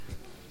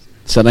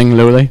sitting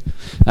lowly.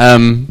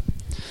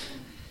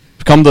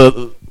 We've come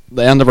to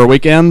the end of our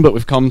weekend, but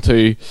we've come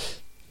to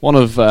one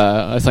of,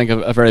 I think,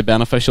 a very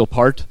beneficial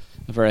part,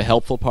 a very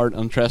helpful part,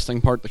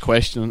 interesting part, the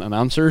question and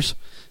answers.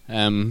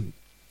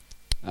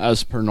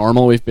 As per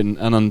normal, we've been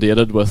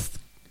inundated with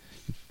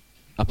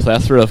a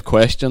plethora of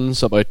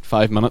questions about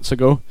 5 minutes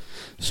ago,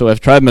 so I've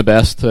tried my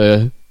best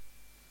to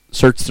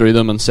search through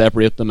them and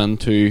separate them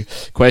into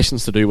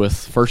questions to do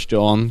with 1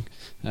 John,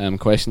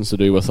 questions to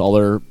do with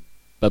other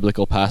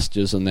biblical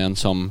passages, and then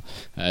some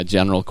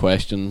general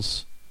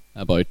questions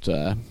about,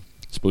 I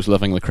suppose,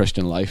 living the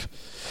Christian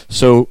life.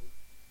 So,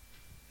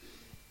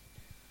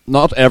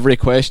 not every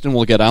question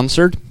will get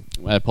answered.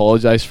 I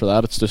apologise for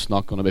that. It's just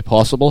not going to be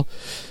possible.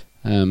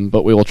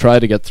 But we will try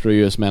to get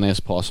through as many as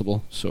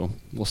possible. So,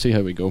 we'll see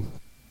how we go.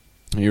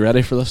 Are you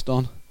ready for this,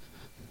 Don?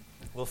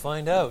 We'll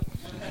find out.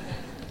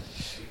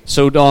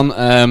 So,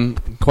 Don,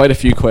 quite a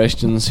few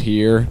questions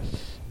here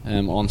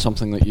on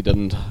something that you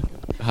didn't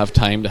have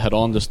time to hit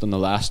on just in the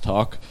last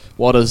talk.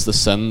 What is the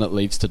sin that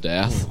leads to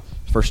death?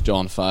 1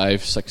 John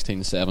 5,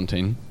 16,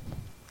 17.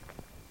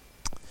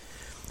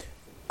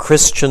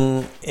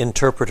 Christian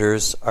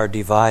interpreters are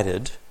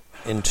divided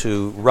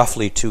into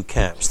roughly two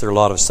camps. There are a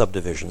lot of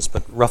subdivisions,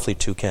 but roughly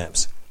two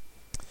camps.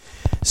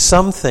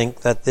 Some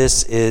think that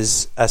this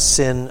is a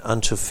sin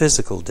unto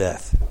physical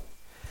death.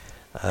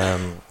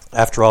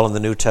 After all, in the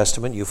New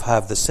Testament, you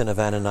have the sin of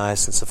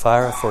Ananias and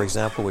Sapphira, for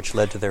example, which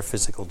led to their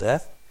physical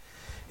death.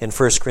 In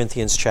 1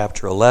 Corinthians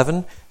chapter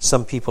 11,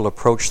 some people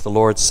approach the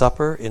Lord's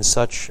Supper in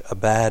such a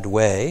bad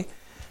way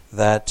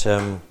that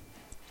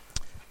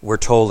we're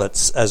told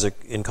that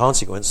in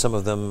consequence, some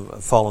of them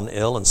have fallen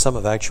ill and some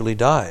have actually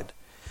died.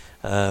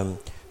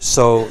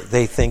 So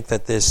they think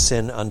that this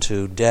sin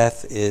unto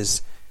death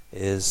is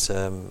a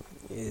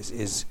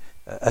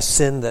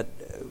sin that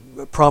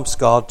prompts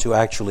God to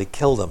actually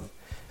kill them.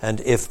 And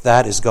if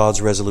that is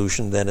God's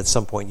resolution, then at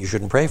some point you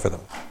shouldn't pray for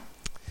them.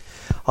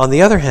 On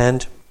the other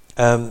hand,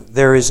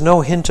 there is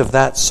no hint of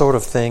that sort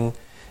of thing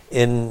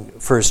in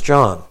 1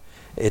 John.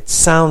 It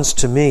sounds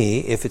to me,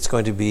 if it's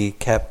going to be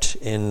kept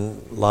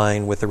in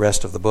line with the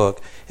rest of the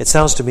book, it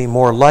sounds to me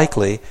more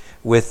likely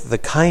with the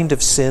kind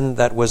of sin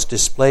that was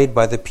displayed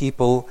by the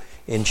people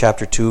in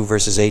chapter 2,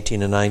 verses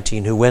 18 and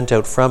 19, who went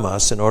out from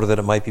us in order that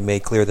it might be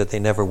made clear that they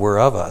never were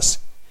of us.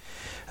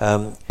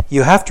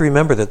 You have to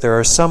remember that there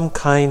are some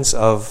kinds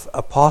of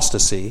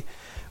apostasy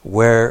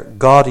where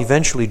God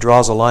eventually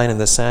draws a line in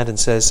the sand and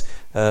says,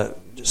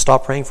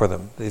 stop praying for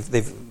them.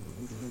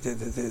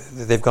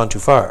 They've gone too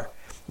far.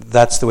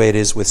 That's the way it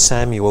is with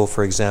Samuel,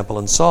 for example,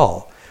 and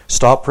Saul.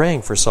 Stop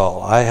praying for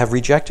Saul. I have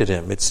rejected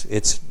him.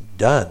 It's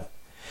done.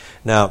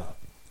 Now,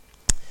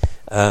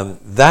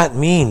 that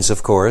means,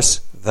 of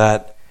course,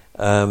 that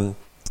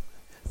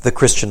the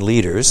Christian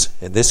leaders,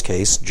 in this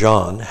case,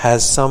 John,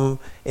 has some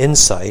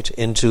insight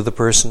into the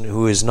person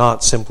who is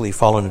not simply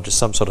fallen into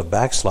some sort of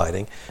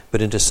backsliding,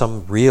 but into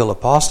some real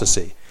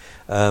apostasy.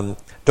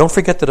 Don't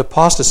forget that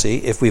apostasy,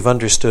 if we've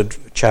understood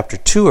chapter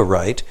 2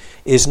 aright,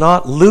 is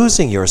not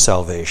losing your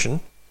salvation,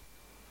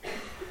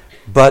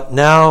 but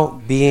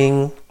now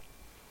being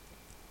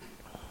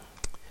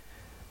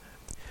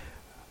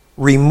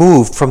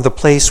removed from the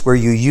place where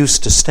you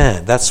used to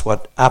stand. That's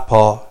what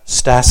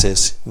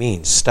apostasis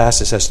means.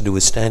 Stasis has to do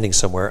with standing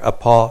somewhere.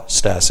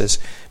 Apostasis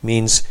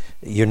means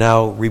you're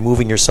now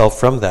removing yourself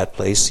from that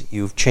place.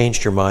 You've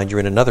changed your mind. You're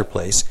in another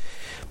place.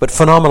 But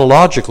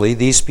phenomenologically,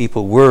 these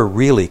people were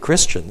really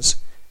Christians.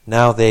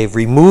 Now they've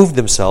removed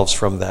themselves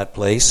from that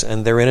place,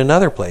 and they're in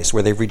another place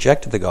where they've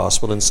rejected the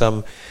gospel in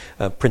some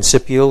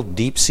principial,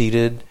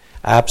 deep-seated,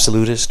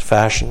 absolutist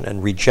fashion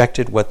and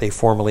rejected what they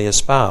formerly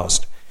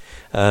espoused.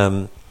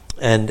 And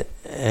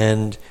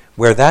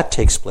where that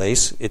takes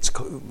place,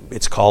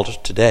 it's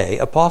called today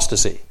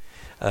apostasy.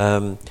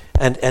 And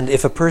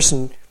if a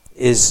person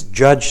is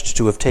judged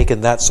to have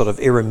taken that sort of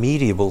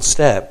irremedial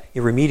step,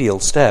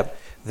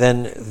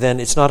 then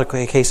it's not a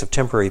case of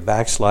temporary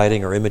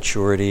backsliding or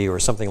immaturity or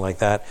something like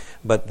that,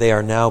 but they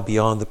are now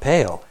beyond the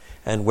pale.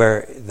 And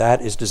where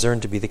that is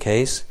discerned to be the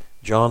case,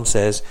 John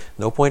says,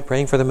 no point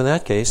praying for them in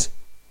that case.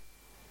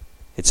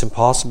 It's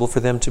impossible for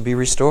them to be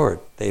restored.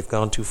 They've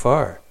gone too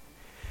far.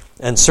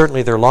 And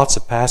certainly there are lots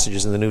of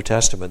passages in the New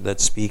Testament that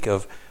speak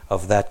of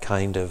that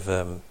kind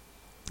of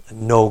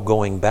no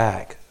going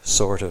back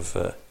sort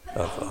of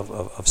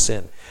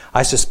sin.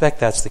 I suspect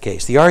that's the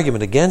case. The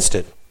argument against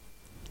it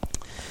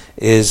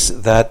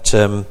is that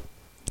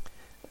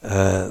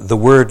the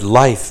word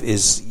life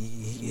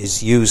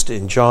is used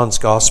in John's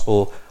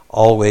Gospel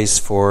always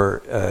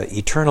for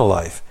eternal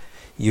life.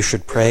 You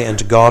should pray,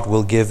 and God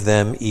will give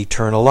them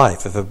eternal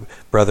life. If a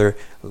brother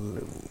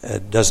commits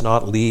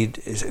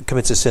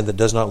a sin that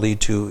does not lead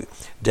to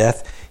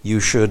death, you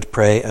should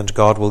pray, and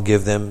God will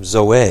give them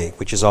zoe,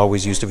 which is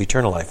always used of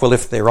eternal life. Well,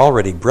 if they're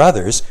already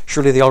brothers,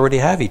 surely they already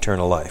have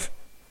eternal life.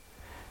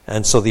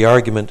 And so the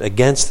argument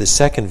against the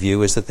second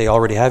view is that they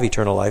already have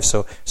eternal life,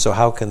 so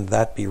how can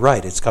that be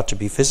right? It's got to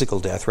be physical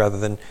death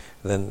rather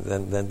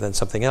than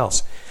something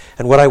else.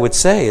 And what I would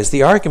say is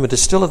the argument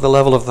is still at the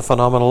level of the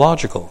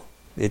phenomenological.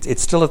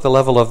 It's still at the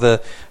level of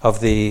the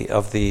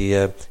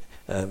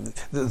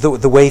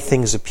way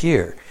things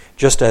appear.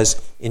 Just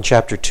as in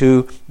chapter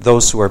 2,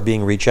 those who are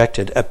being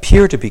rejected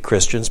appear to be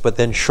Christians, but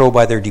then show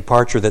by their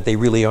departure that they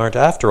really aren't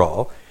after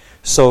all.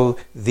 So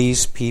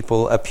these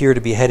people appear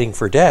to be heading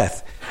for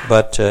death,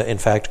 but in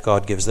fact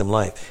God gives them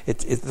life.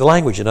 The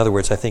language, in other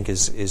words, I think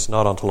is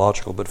not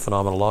ontological but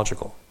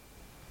phenomenological.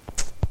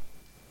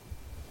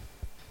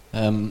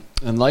 In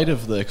light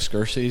of the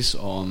excursus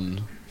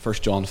on 1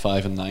 John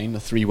 5 and 9, the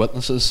three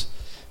witnesses,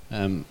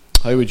 how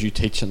would you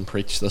teach and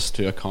preach this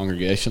to a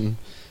congregation?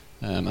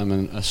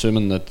 I'm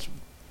assuming that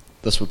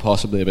this would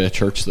possibly be a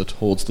church that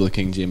holds to the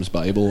King James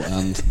Bible,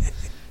 and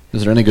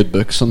is there any good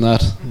books on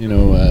that,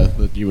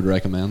 that you would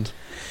recommend?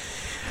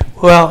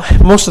 Well,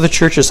 most of the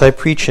churches I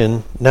preach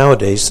in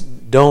nowadays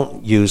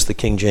don't use the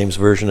King James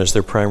Version as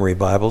their primary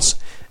Bibles,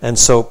 and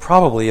so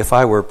probably if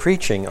I were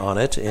preaching on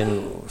it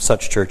in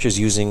such churches,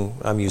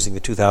 I'm using the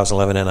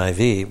 2011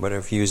 NIV, but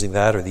if you're using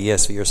that or the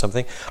ESV or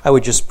something, I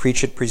would just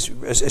preach it,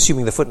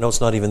 assuming the footnote's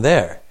not even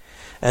there.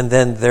 And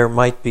then there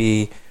might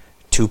be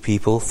 2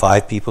 people,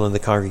 5 people in the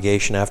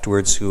congregation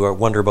afterwards who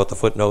wonder about the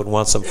footnote and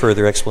want some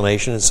further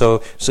explanation, and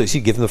so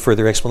you give them the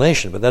further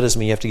explanation. But that doesn't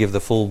mean you have to give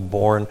the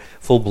full-blown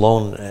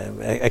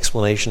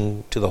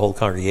explanation to the whole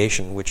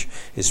congregation, which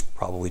is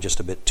probably just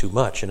a bit too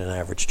much in an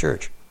average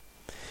church.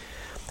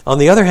 On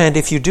the other hand,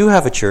 if you do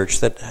have a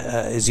church that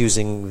is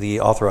using the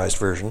authorized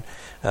version,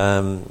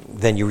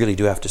 then you really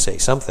do have to say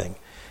something.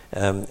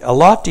 A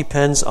lot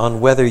depends on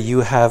whether you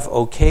have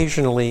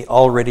occasionally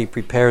already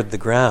prepared the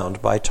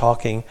ground by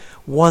talking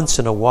once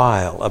in a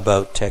while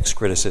about text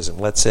criticism.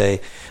 Let's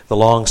say the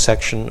long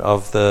section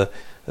of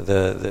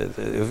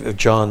of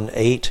John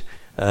 8,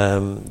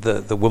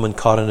 the woman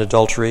caught in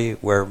adultery,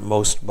 where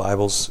most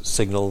Bibles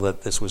signal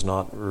that this was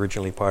not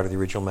originally part of the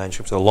original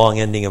manuscript. So the long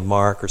ending of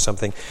Mark or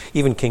something.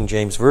 Even King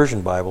James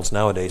Version Bibles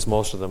nowadays,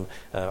 most of them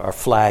are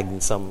flagged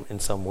in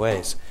some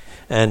ways.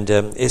 And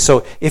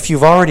so if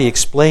you've already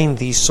explained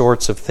these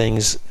sorts of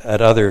things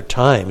at other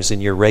times in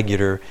your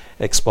regular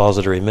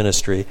expository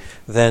ministry,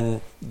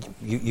 then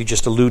you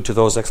just allude to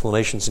those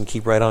explanations and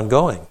keep right on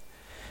going.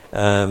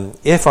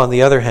 If, on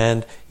the other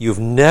hand, you've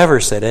never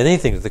said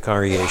anything to the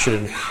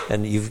congregation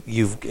and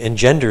you've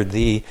engendered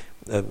the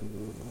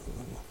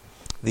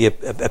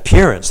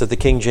appearance that the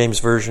King James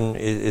Version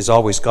is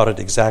always got it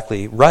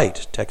exactly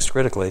right, text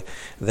critically,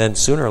 then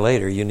sooner or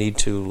later you need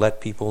to let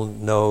people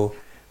know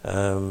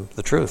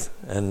the truth,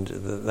 and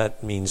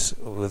that means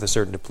with a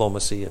certain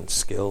diplomacy and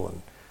skill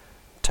and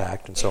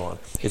tact and so on.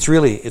 It's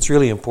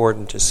really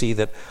important to see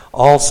that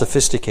all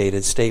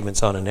sophisticated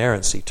statements on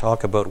inerrancy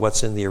talk about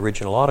what's in the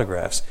original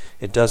autographs.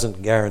 It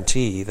doesn't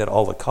guarantee that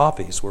all the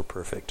copies were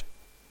perfect.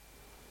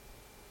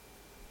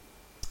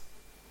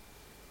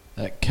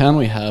 Can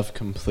we have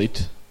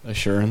complete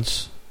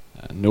assurance,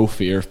 no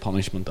fear of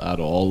punishment at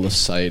all, this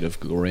side of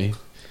glory,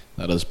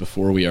 that is,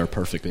 before we are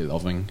perfectly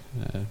loving?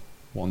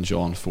 1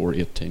 John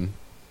 4:18.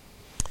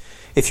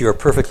 If you are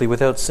perfectly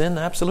without sin,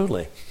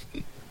 absolutely.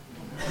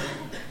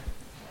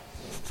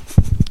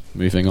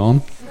 Moving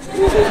on.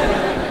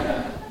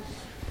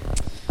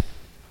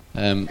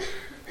 I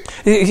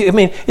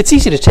mean, it's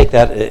easy to take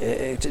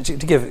that to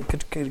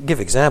give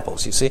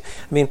examples. You see,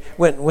 I mean,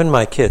 when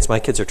my kids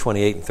are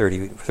 28 and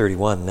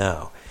 31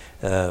 now,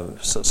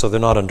 so they're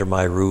not under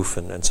my roof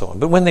and so on.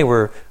 But when they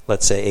were,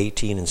 let's say,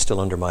 18 and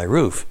still under my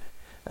roof,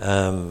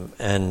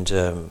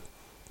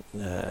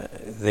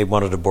 they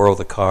wanted to borrow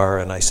the car,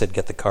 and I said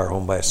get the car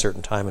home by a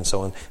certain time and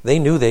so on. They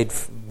knew they'd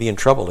be in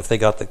trouble if they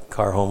got the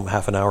car home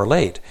half an hour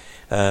late.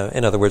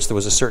 In other words, there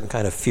was a certain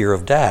kind of fear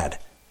of Dad.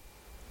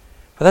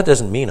 But that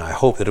doesn't mean I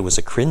hope that it was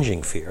a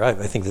cringing fear. I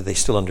think that they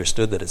still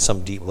understood that at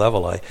some deep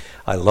level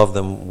I loved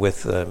them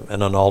with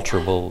an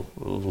unalterable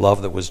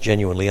love that was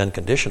genuinely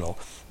unconditional.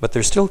 But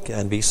there still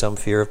can be some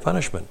fear of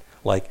punishment,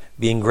 like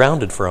being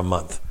grounded for a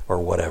month or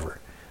whatever.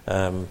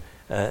 And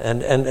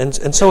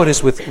so it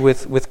is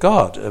with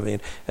God. I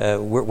mean,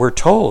 we're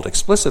told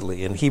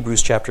explicitly in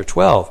Hebrews chapter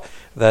 12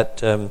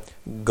 that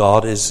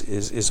God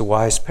is a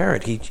wise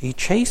parent. He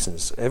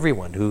chastens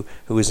everyone who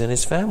is in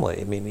his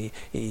family. I mean,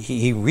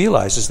 he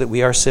realizes that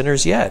we are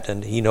sinners yet,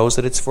 and he knows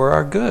that it's for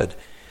our good.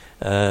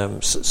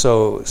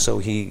 So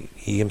he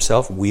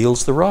himself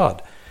wields the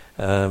rod,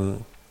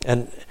 and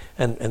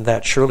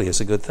that surely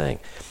is a good thing.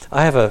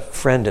 I have a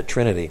friend at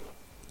Trinity.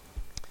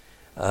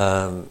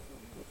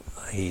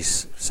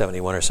 He's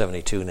 71 or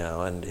 72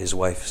 now, and his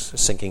wife's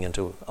sinking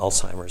into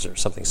Alzheimer's or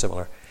something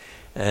similar.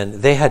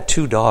 And they had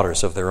 2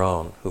 daughters of their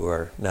own who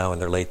are now in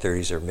their late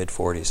 30s or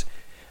mid-40s.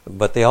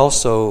 But they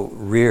also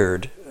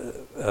reared,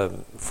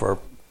 for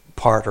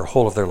part or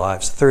whole of their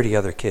lives, 30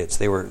 other kids.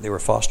 They were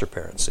foster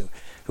parents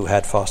who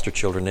had foster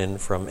children in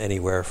from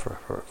anywhere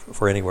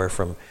for anywhere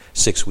from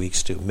 6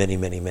 weeks to many,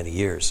 many, many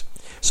years.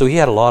 So he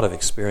had a lot of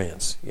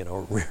experience,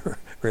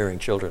 rearing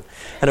children.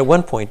 And at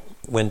one point,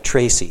 when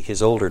Tracy,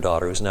 his older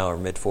daughter, who's now in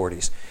her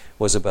mid-40s,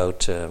 was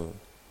about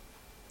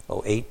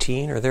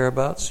 18 or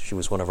thereabouts, she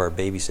was one of our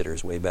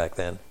babysitters way back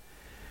then.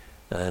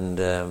 And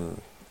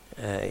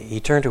he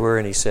turned to her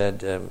and he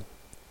said,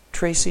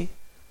 Tracy,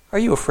 Are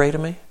you afraid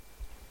of me?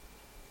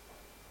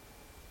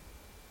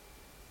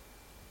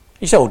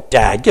 You say, oh,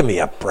 Dad, give me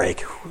a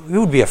break.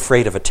 Who would be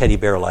afraid of a teddy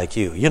bear like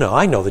you? You know,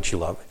 I know that you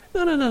love me.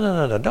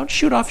 No. Don't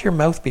shoot off your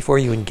mouth before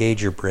you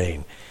engage your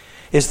brain.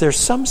 Is there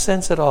some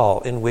sense at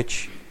all in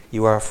which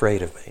you are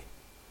afraid of me?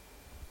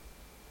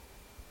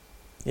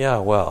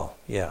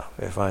 Yeah,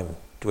 if I'm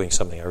doing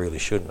something I really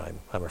shouldn't,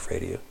 I'm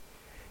afraid of you.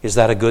 Is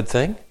that a good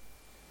thing?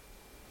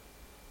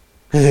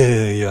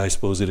 Yeah, I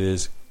suppose it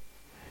is.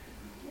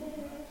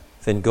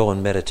 Then go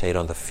and meditate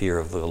on the fear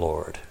of the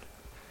Lord.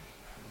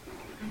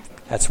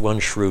 That's one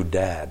shrewd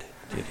dad.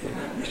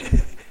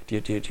 Do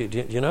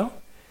you know?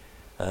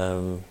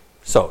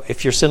 So,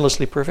 if you're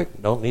sinlessly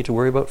perfect, don't need to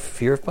worry about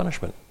fear of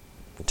punishment.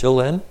 Until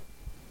then,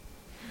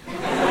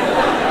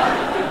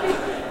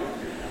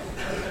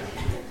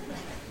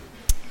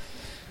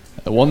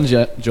 1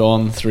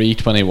 John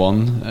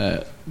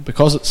 3:21,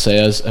 because it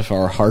says, if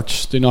our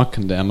hearts do not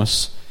condemn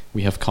us,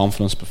 we have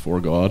confidence before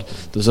God.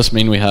 Does this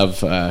mean we have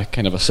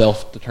kind of a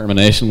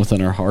self-determination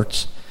within our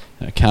hearts?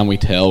 Can we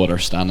tell what our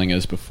standing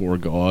is before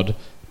God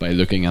by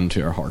looking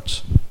into our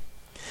hearts?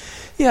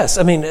 Yes,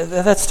 I mean,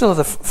 that's still at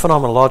the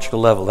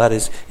phenomenological level. That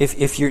is,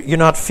 if you're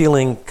not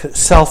feeling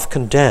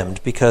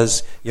self-condemned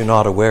because you're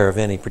not aware of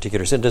any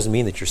particular sin, it doesn't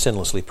mean that you're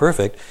sinlessly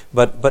perfect,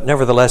 but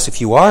nevertheless,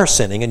 if you are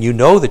sinning and you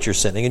know that you're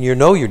sinning and you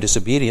know you're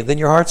disobedient, then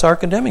your hearts are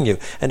condemning you.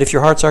 And if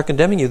your hearts are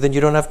condemning you, then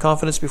you don't have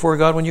confidence before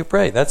God when you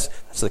pray. That's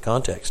the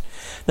context.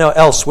 Now,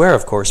 elsewhere,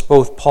 of course,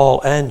 both Paul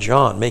and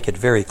John make it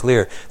very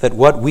clear that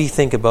what we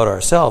think about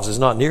ourselves is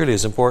not nearly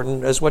as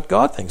important as what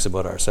God thinks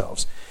about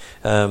ourselves.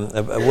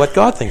 What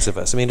God thinks of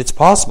us. I mean, it's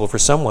possible for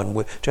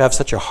someone to have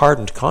such a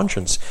hardened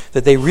conscience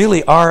that they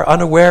really are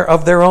unaware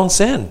of their own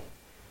sin.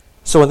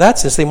 So in that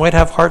sense, they might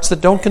have hearts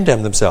that don't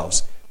condemn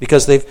themselves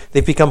because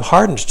they've become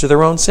hardened to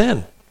their own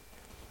sin.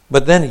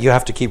 But then you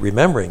have to keep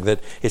remembering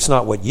that it's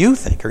not what you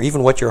think or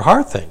even what your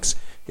heart thinks.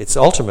 It's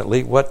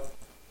ultimately what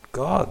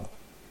God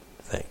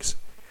thinks.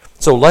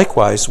 So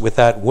likewise, with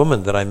that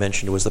woman that I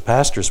mentioned who was the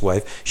pastor's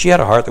wife, she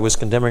had a heart that was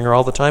condemning her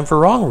all the time for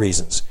wrong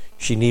reasons.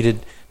 She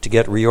needed to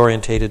get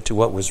reorientated to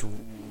what was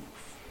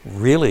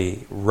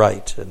really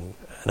right and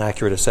an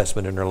accurate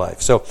assessment in her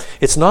life. So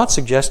it's not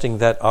suggesting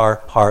that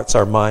our hearts,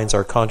 our minds,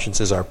 our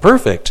consciences are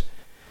perfect.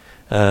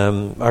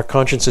 Our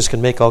consciences can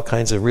make all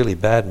kinds of really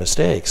bad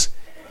mistakes.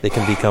 They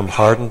can become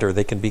hardened or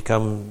they can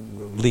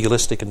become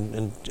legalistic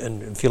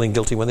and feeling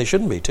guilty when they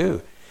shouldn't be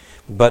too.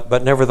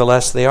 But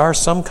nevertheless, they are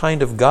some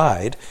kind of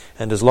guide,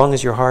 and as long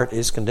as your heart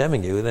is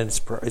condemning you, then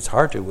it's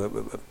hard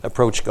to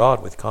approach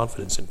God with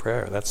confidence in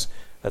prayer. That's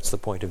the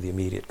point of the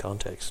immediate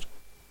context.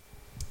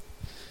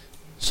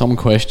 Some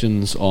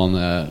questions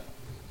on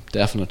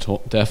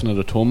definite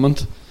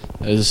atonement.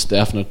 Is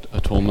definite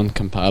atonement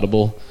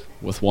compatible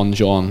with 1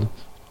 John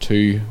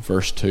 2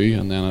 verse 2?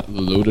 And then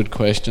the loaded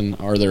question,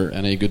 are there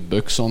any good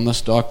books on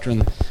this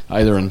doctrine,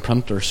 either in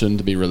print or soon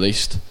to be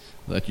released,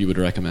 that you would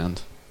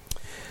recommend?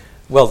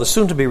 Well, the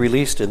soon to be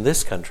released in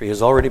this country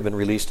has already been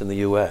released in the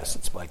U.S.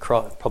 It's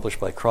published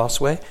by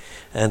Crossway,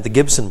 and the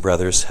Gibson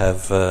brothers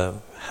have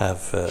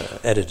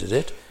edited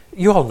it.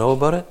 You all know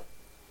about it?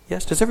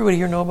 Yes? Does everybody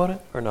here know about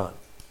it or not?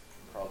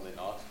 Probably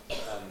not.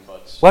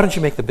 But why don't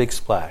you make the big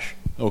splash?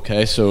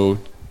 Okay, so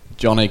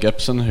Johnny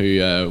Gibson, who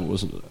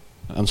was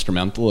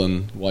instrumental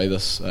in why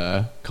this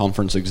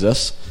conference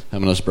exists,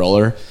 him and his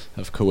brother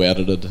have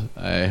co-edited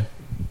a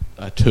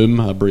tome,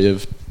 a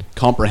brave,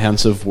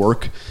 comprehensive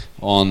work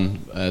on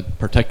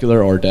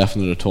particular or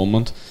definite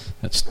atonement.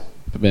 It's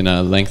been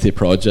a lengthy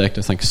project,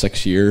 I think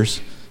 6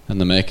 years in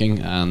the making,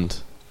 and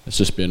it's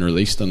just been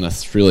released, and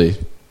it's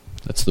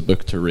the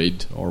book to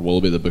read, or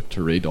will be the book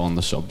to read on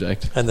the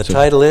subject. And the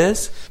title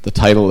is? The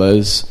title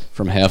is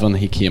From Heaven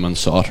He Came and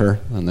Sought Her,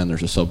 and then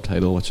there's a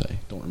subtitle which I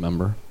don't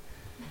remember.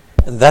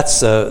 And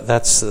that's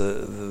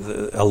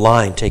a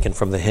line taken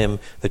from the hymn,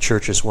 "The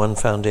Church's one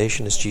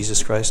foundation is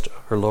Jesus Christ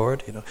our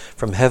Lord." You know,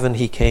 from heaven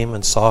He came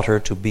and sought her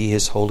to be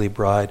His holy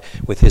bride.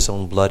 With His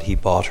own blood He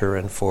bought her,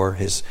 and for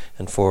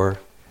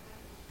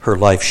her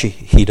life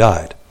He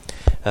died.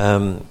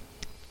 The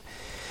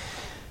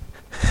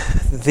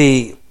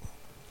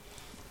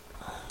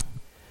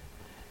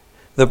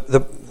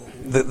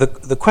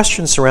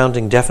questions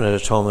surrounding definite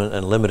atonement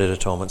and limited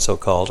atonement,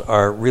 so-called,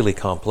 are really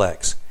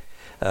complex.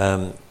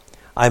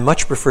 I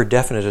much prefer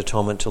definite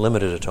atonement to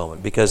limited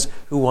atonement, because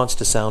who wants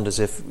to sound as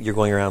if you're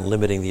going around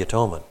limiting the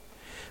atonement?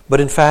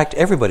 But in fact,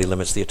 everybody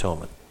limits the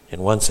atonement,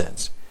 in one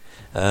sense.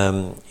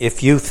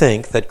 If you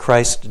think that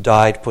Christ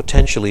died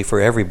potentially for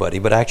everybody,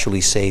 but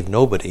actually saved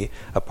nobody,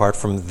 apart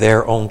from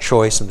their own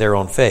choice and their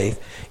own faith,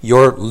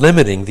 you're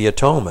limiting the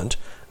atonement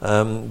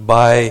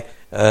by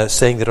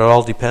saying that it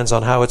all depends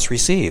on how it's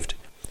received.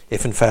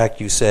 If in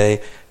fact you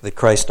say that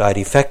Christ died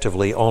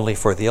effectively only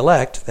for the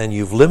elect, then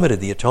you've limited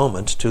the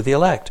atonement to the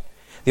elect.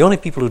 The only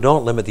people who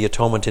don't limit the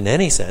atonement in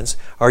any sense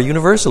are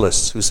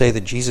universalists, who say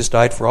that Jesus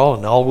died for all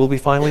and all will be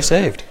finally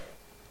saved.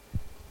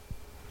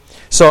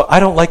 So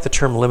I don't like the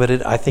term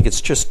limited. I think it's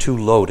just too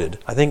loaded.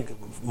 I think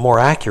more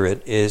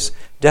accurate is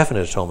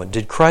definite atonement.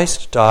 Did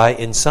Christ die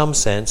in some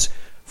sense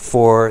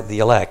for the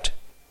elect?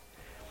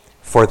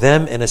 for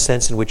them in a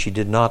sense in which he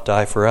did not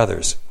die for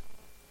others.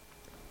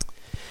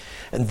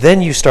 And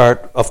then you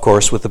start, of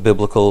course, with the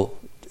biblical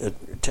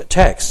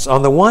texts.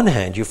 On the one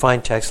hand, you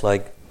find texts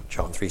like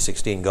John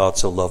 3:16, God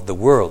so loved the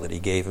world that he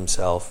gave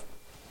himself,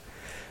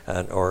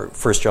 or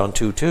 1 John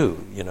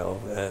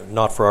 2:2,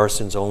 not for our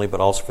sins only,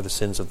 but also for the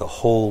sins of the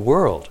whole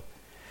world.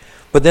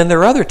 But then there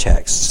are other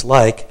texts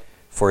like,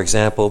 for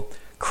example,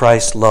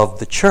 Christ loved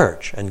the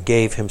church and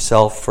gave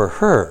himself for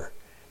her,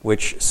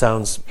 which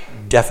sounds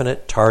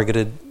definite,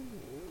 targeted,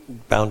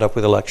 bound up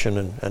with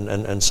election,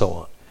 and so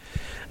on.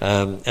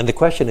 And the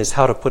question is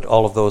how to put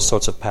all of those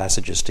sorts of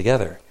passages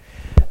together.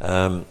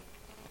 There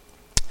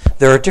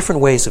are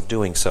different ways of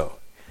doing so.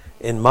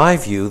 In my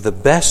view, the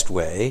best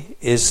way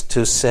is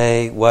to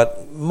say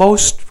what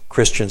most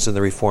Christians in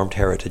the Reformed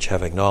heritage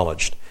have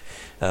acknowledged,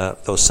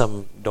 though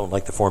some don't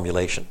like the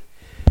formulation.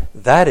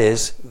 That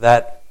is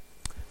that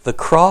the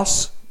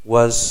cross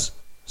was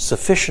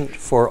sufficient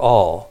for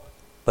all,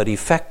 but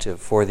effective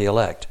for the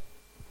elect.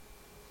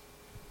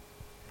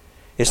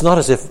 It's not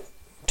as if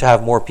to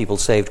have more people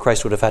saved,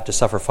 Christ would have had to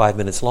suffer 5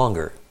 minutes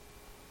longer,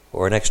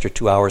 or an extra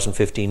 2 hours and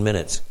 15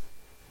 minutes,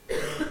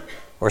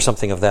 or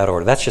something of that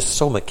order. That's just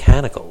so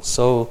mechanical,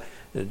 so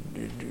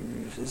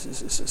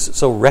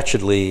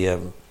wretchedly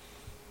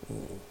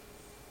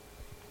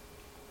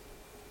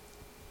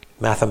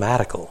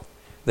mathematical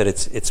that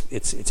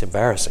it's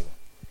embarrassing.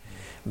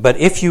 But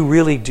if you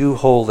really do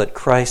hold that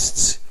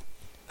Christ's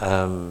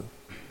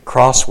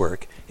cross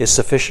work is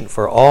sufficient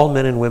for all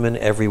men and women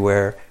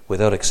everywhere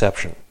without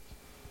exception,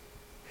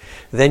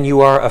 then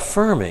you are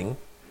affirming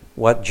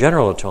what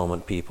general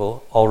atonement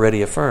people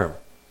already affirm.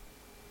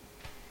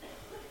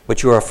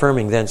 But you are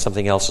affirming then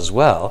something else as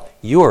well.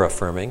 You are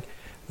affirming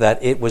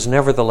that it was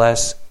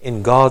nevertheless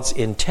in God's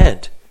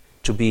intent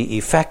to be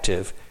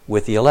effective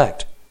with the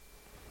elect.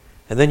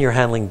 And then you're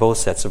handling both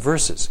sets of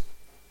verses.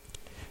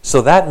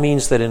 So that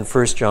means that in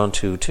 1 John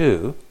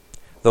 2:2,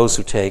 those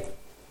who take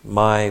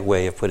my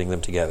way of putting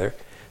them together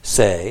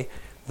say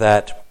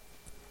that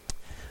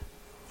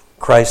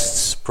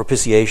Christ's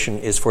propitiation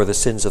is for the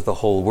sins of the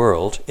whole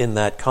world, in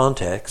that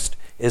context,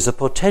 is a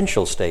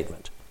potential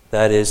statement.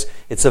 That is,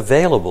 it's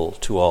available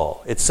to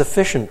all. It's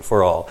sufficient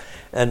for all.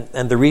 And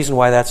the reason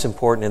why that's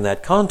important in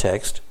that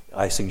context,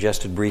 I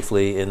suggested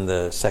briefly in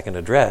the second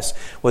address,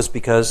 was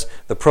because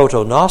the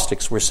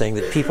proto-Gnostics were saying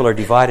that people are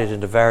divided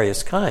into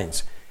various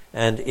kinds.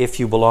 And if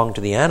you belong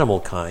to the animal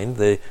kind,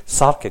 the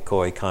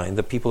satkikoi kind,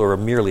 the people who are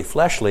merely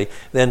fleshly,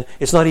 then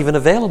it's not even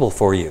available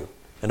for you.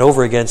 And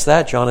over against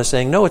that, John is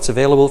saying, no, it's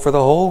available for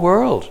the whole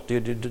world.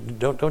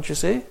 Don't you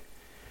see?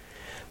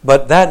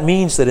 But that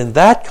means that in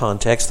that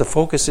context, the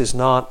focus is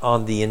not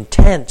on the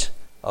intent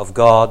of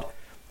God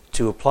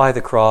to apply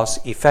the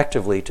cross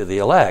effectively to the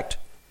elect,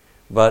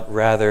 but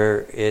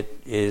rather it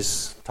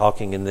is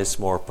talking in this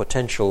more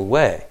potential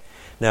way.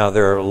 Now,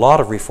 there are a lot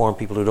of Reformed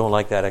people who don't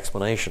like that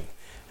explanation.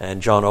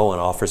 And John Owen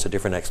offers a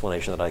different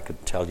explanation that I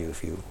could tell you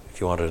if you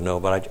wanted to know,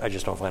 but I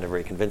just don't find it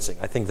very convincing.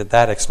 I think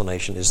that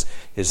explanation is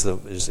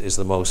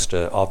the most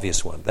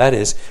obvious one. That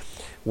is,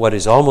 what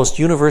is almost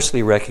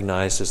universally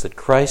recognized is that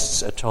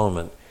Christ's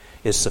atonement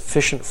is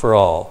sufficient for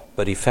all,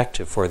 but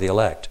effective for the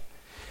elect.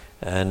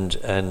 And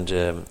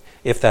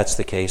if that's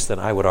the case, then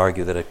I would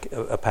argue that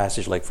a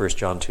passage like 1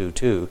 John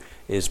 2:2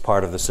 is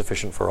part of the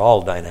sufficient for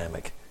all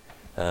dynamic,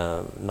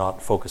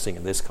 not focusing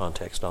in this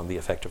context on the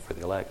effective for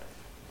the elect.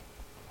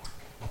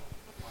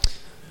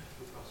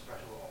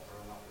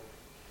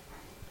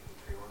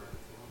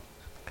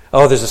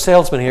 Oh, there's a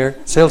salesman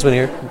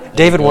here.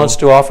 David wants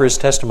to offer his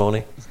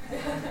testimony.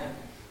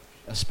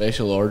 A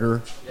special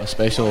order, a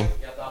special...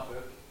 Get that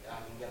book, and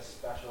you can get a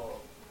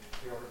special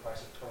pre-order price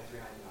of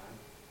 $23.99,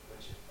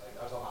 which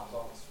I was on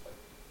Amazon, it's like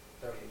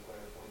 38 quid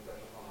or 40 quid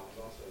on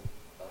Amazon, so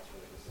that's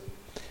really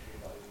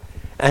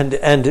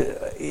good. And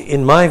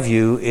in my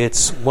view,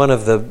 it's one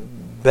of the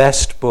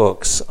best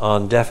books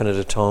on definite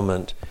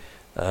atonement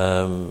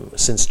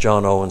since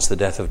John Owen's The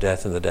Death of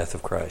Death and the Death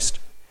of Christ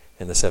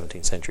in the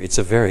 17th century. It's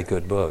a very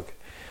good book.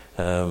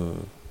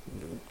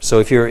 So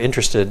if you're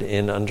interested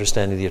in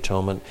understanding the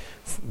atonement,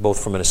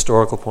 both from an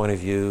historical point of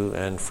view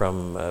and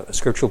from a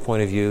scriptural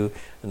point of view,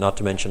 and not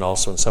to mention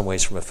also in some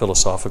ways from a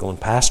philosophical and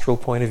pastoral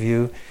point of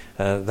view,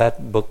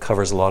 that book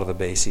covers a lot of the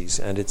bases,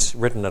 and it's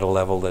written at a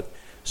level that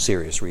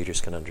serious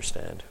readers can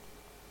understand.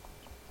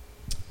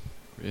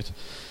 Great.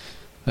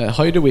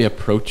 How do we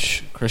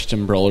approach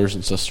Christian brothers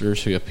and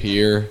sisters who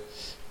appear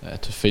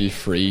to feel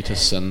free to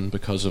sin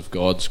because of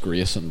God's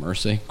grace and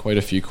mercy? Quite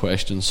a few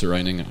questions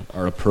surrounding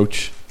our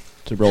approach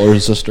to brothers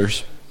and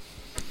sisters.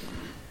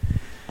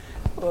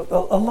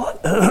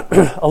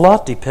 A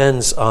lot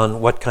depends on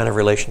what kind of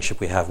relationship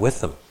we have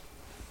with them.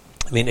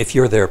 I mean, if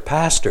you're their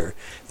pastor,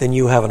 then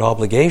you have an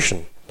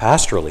obligation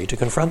pastorally to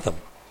confront them.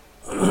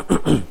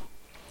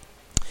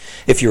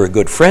 If you're a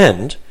good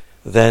friend,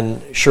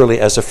 then surely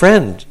as a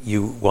friend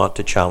you want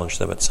to challenge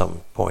them at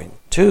some point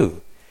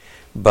too.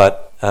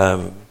 But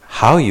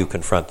how you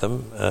confront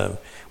them,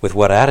 with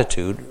what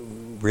attitude,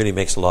 really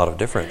makes a lot of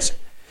difference.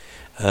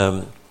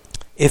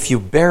 If you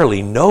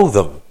barely know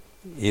them,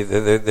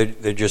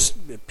 they're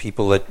just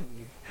people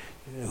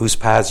whose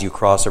paths you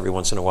cross every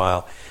once in a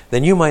while,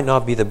 then you might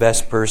not be the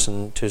best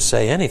person to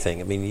say anything.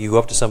 I mean, you go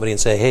up to somebody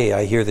and say, hey,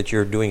 I hear that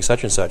you're doing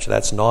such and such.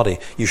 That's naughty.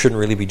 You shouldn't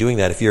really be doing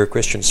that. If you're a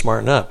Christian,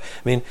 smarten up.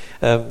 I mean,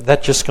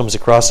 that just comes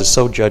across as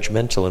so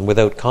judgmental and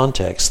without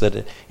context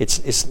that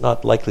it's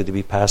not likely to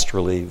be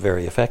pastorally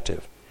very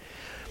effective.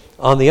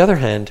 On the other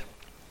hand,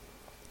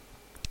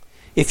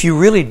 if you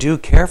really do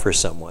care for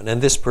someone,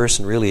 and this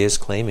person really is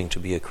claiming to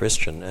be a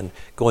Christian and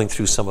going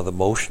through some of the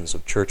motions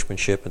of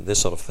churchmanship and this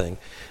sort of thing,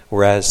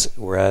 whereas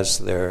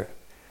they're,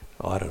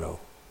 I don't know,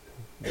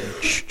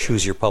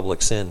 choose your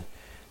public sin,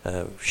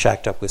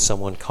 shacked up with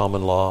someone,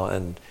 common law,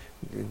 and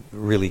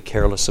really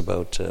careless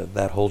about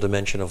that whole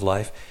dimension of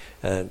life,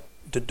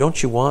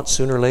 don't you want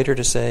sooner or later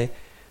to say,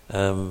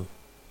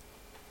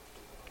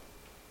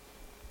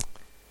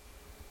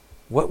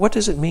 what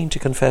does it mean to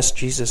confess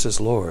Jesus as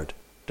Lord?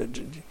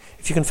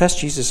 If you confess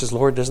Jesus as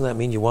Lord, doesn't that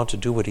mean you want to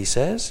do what he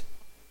says?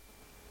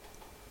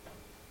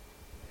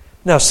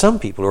 Now, some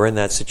people who are in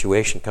that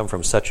situation come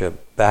from such a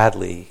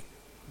badly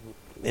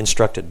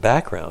instructed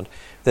background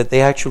that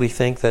they actually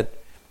think that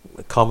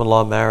common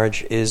law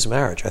marriage is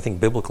marriage. I think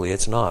biblically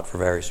it's not, for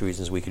various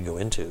reasons we could go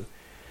into.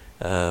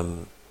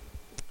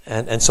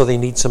 And so they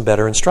need some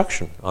better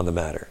instruction on the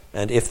matter.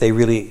 And if they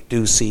really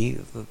do see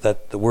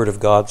that the Word of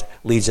God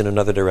leads in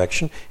another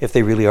direction, if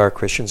they really are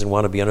Christians and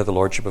want to be under the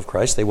Lordship of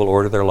Christ, they will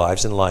order their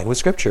lives in line with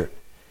Scripture.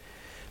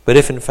 But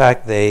if in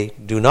fact they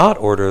do not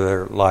order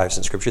their lives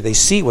in Scripture, they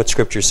see what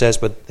Scripture says,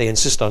 but they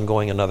insist on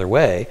going another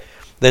way,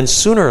 then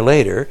sooner or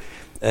later,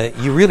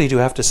 you really do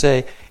have to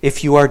say,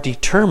 if you are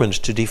determined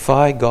to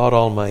defy God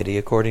Almighty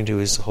according to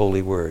His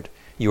holy Word,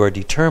 you are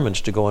determined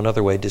to go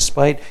another way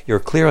despite your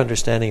clear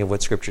understanding of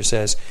what Scripture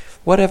says,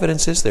 what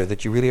evidence is there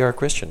that you really are a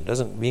Christian?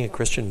 Doesn't being a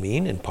Christian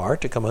mean, in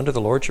part, to come under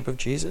the Lordship of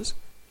Jesus?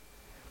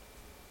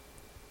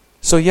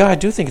 So yeah, I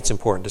do think it's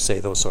important to say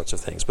those sorts of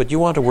things, but you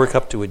want to work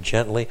up to it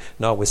gently,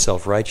 not with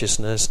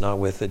self-righteousness, not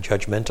with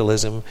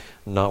judgmentalism,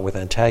 not with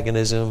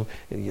antagonism,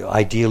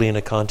 ideally in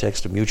a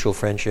context of mutual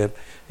friendship.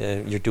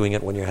 You're doing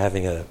it when you're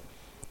having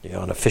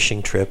on a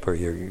fishing trip, or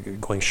you're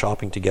going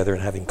shopping together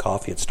and having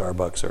coffee at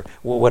Starbucks, or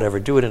whatever.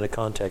 Do it in a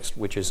context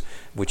which is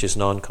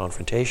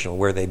non-confrontational,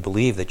 where they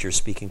believe that you're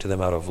speaking to them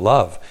out of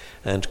love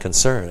and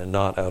concern and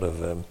not out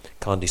of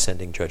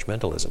condescending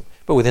judgmentalism.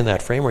 But within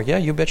that framework, yeah,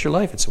 you bet your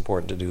life it's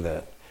important to do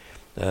that.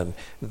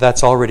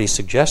 That's already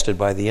suggested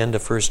by the end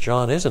of 1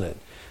 John, isn't it?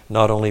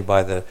 Not only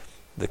by the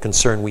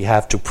concern we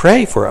have to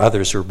pray for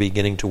others who are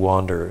beginning to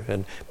wander,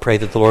 and pray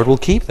that the Lord will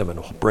keep them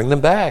and bring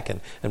them back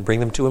and bring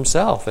them to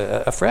Himself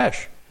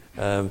afresh.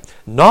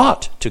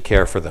 Not to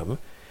care for them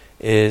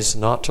is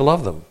not to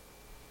love them.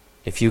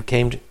 If you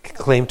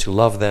claim to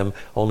love them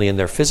only in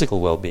their physical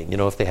well-being,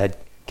 if they had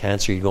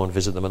cancer, you'd go and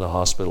visit them in the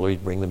hospital, or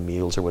you'd bring them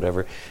meals or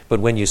whatever. But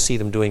when you see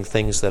them doing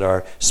things that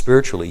are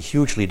spiritually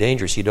hugely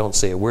dangerous, you don't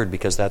say a word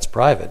because that's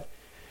private.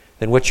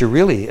 Then what you're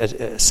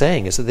really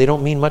saying is that they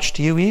don't mean much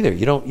to you either.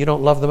 You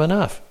don't love them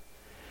enough.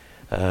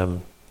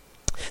 The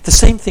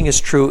same thing is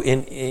true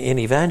in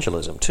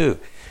evangelism too.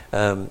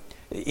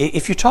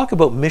 If you talk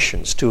about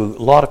missions to a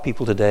lot of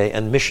people today,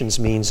 and missions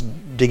means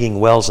digging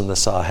wells in the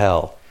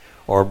Sahel,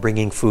 or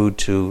bringing food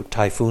to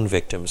typhoon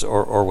victims,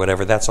 or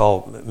whatever, that's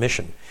all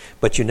mission.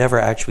 But you never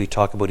actually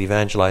talk about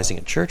evangelizing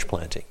and church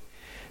planting.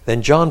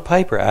 Then John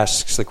Piper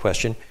asks the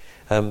question,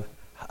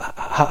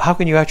 how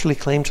can you actually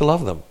claim to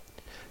love them?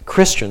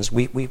 Christians,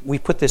 we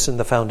put this in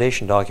the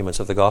foundation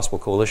documents of the Gospel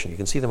Coalition. You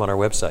can see them on our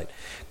website.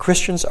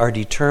 Christians are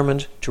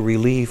determined to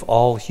relieve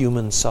all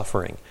human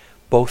suffering,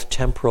 both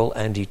temporal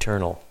and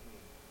eternal.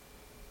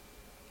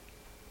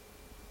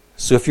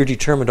 So if you're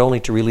determined only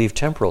to relieve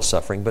temporal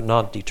suffering, but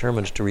not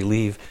determined to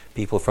relieve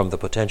people from the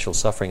potential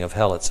suffering of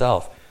hell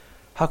itself,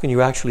 how can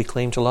you actually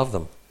claim to love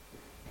them?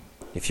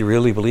 If you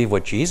really believe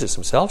what Jesus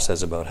Himself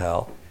says about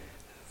hell,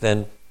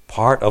 then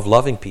part of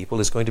loving people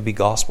is going to be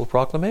gospel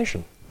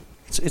proclamation.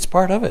 It's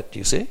part of it, do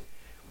you see?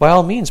 By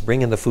all means,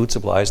 bring in the food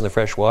supplies and the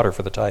fresh water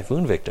for the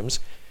typhoon victims,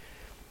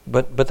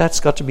 but that's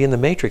got to be in the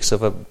matrix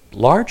of a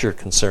larger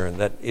concern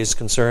that is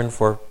concern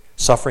for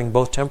suffering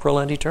both temporal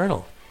and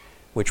eternal,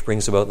 which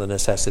brings about the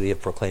necessity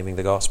of proclaiming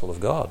the gospel of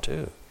God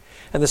too.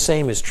 And the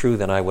same is true,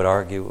 then, I would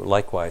argue,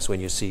 likewise, when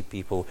you see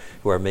people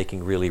who are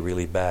making really,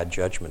 really bad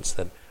judgments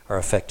that are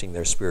affecting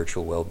their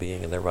spiritual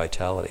well-being and their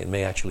vitality, and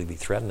may actually be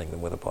threatening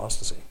them with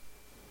apostasy.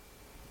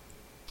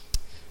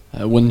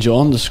 When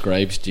John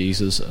describes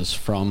Jesus as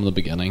from the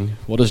beginning,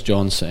 what is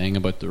John saying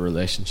about the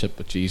relationship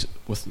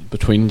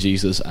between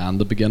Jesus and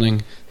the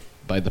beginning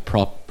by the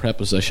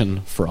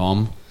preposition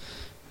from?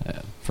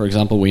 For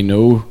example, we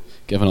know,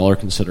 given other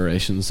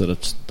considerations, that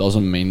it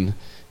doesn't mean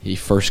He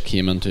first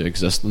came into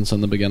existence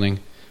in the beginning.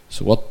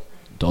 So what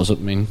does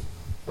it mean?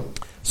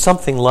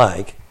 Something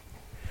like,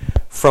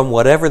 from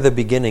whatever the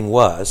beginning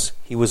was,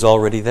 He was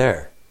already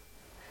there.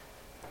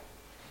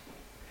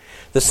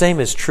 The same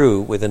is true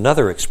with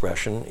another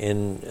expression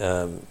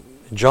in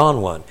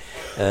John 1.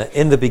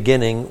 In the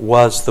beginning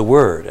was the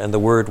Word, and the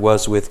Word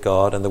was with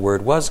God, and the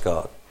Word was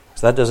God.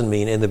 So that doesn't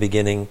mean in the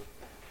beginning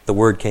the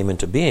Word came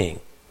into being.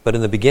 But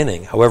in the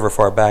beginning, however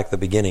far back the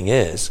beginning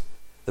is,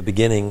 the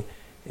beginning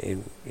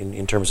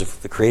in terms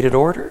of the created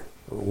order,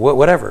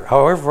 whatever,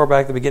 however far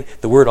back the beginning,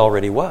 the Word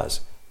already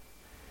was.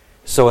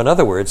 So in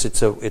other words,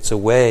 it's a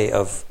way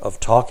of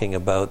talking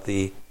about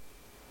the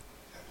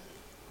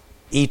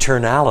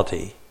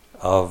eternality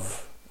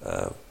of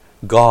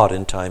God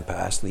in time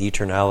past, the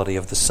eternality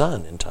of the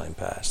Son in time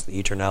past,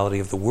 the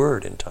eternality of the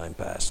Word in time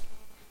past.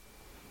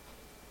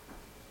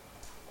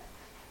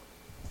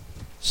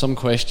 Some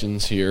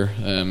questions here,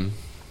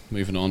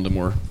 moving on to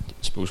more,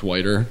 I suppose,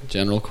 wider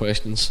general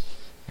questions.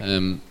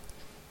 There's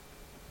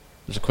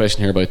a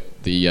question here about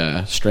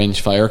the Strange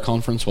Fire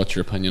Conference. What's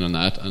your opinion on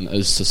that? And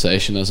is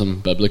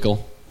cessationism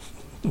biblical?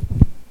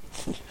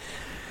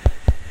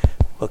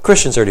 Well,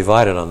 Christians are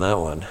divided on that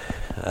one,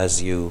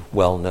 as you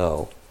well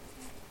know.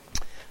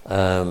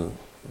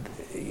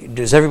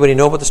 Does everybody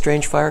know about the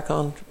Strange Fire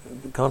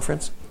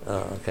Conference?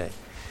 Oh, okay.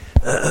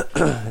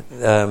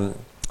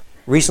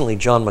 Recently,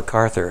 John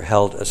MacArthur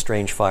held a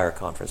Strange Fire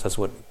Conference. That's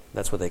what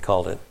they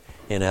called it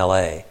in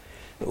L.A.,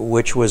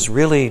 which was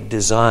really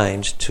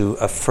designed to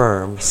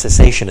affirm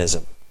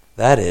cessationism.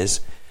 That is,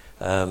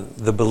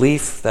 the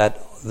belief that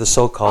the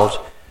so-called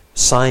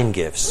sign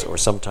gifts, or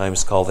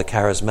sometimes called the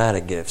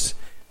charismatic gifts,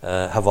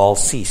 have all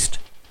ceased.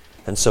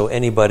 And so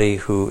anybody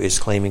who is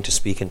claiming to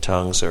speak in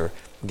tongues or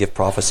give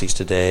prophecies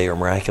today or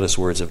miraculous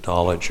words of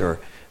knowledge or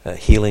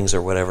healings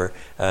or whatever,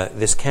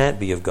 this can't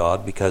be of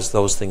God because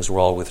those things were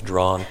all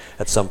withdrawn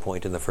at some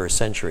point in the first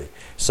century.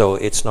 So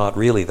it's not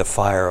really the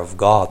fire of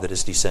God that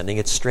is descending,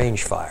 it's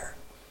strange fire.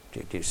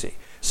 Do you see?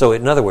 So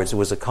in other words, it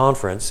was a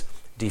conference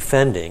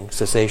defending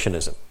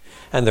cessationism.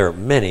 And there are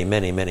many,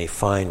 many, many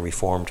fine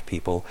Reformed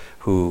people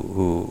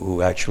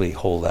who actually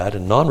hold that,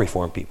 and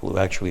non-Reformed people who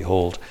actually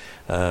hold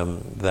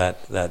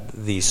that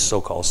these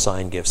so-called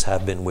sign gifts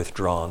have been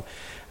withdrawn.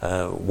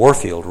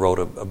 Warfield wrote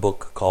a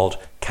book called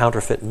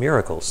Counterfeit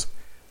Miracles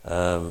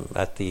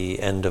at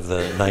the end of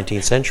the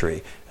 19th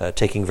century,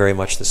 taking very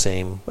much the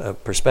same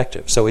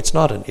perspective. So it's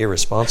not an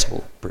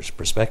irresponsible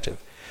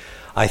perspective.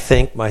 I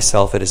think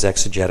myself it is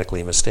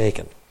exegetically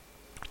mistaken.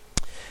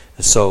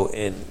 So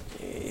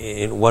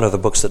in one of the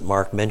books that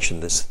Mark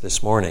mentioned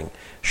this morning,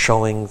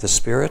 Showing the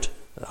Spirit,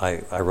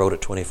 I wrote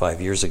it 25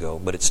 years ago,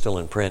 but it's still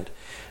in print.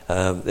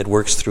 It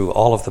works through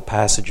all of the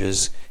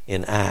passages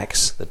in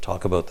Acts that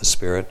talk about the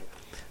Spirit,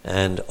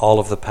 and all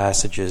of the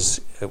passages,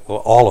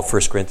 all of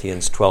 1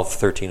 Corinthians 12,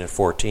 13, and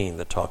 14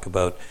 that talk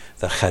about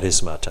the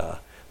charismata,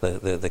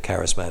 the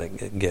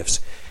charismatic gifts.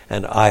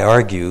 And I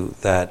argue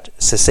that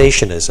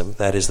cessationism,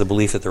 that is the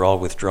belief that they're all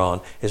withdrawn,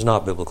 is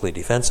not biblically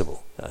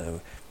defensible.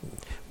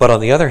 But on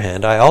the other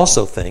hand, I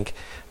also think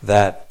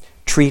that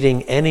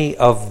treating any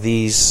of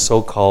these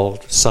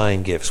so-called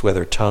sign gifts,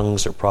 whether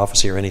tongues or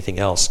prophecy or anything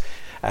else,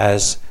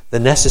 as the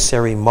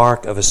necessary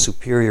mark of a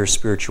superior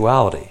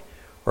spirituality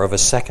or of a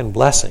second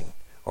blessing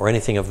or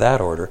anything of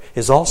that order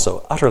is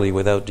also utterly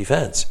without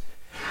defense.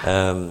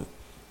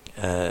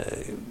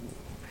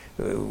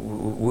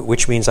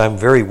 Which means I'm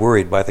very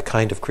worried by the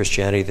kind of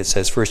Christianity that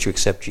says first you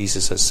accept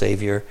Jesus as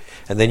Savior,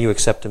 and then you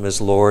accept Him as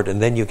Lord, and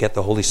then you get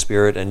the Holy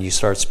Spirit and you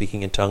start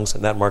speaking in tongues,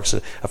 and that marks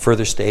a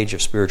further stage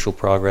of spiritual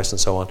progress and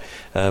so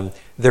on.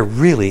 There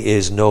really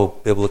is no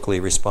biblically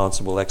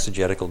responsible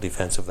exegetical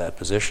defense of that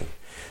position.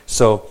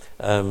 So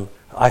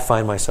I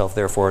find myself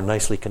therefore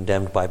nicely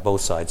condemned by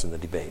both sides in the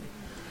debate.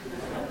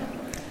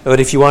 But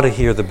if you want to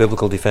hear the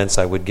biblical defense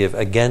I would give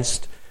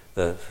against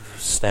the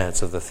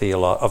stance of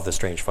the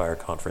Strange Fire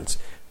Conference,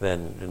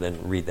 then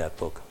read that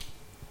book.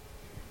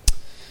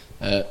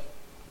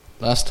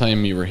 Last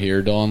time you were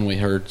here, Don, we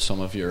heard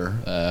some of your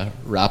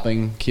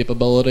rapping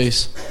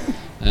capabilities.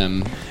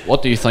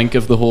 What do you think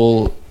of the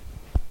whole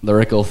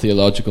lyrical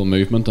theological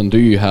movement, and do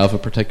you have a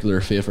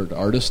particular favourite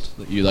artist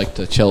that you like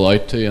to chill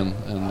out to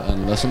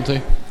and listen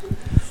to?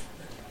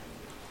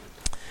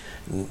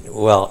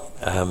 Well,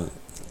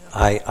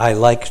 I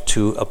like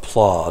to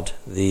applaud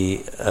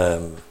the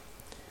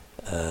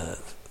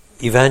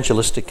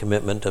evangelistic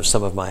commitment of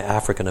some of my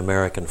African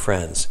American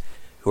friends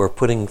who are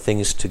putting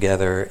things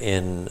together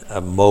in a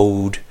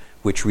mode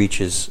which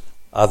reaches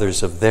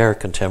others of their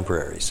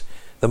contemporaries.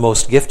 The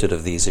most gifted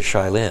of these is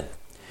Shai Linne.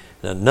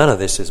 Now, none of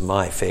this is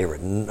my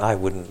favorite. I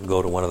wouldn't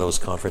go to one of those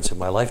conferences if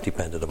my life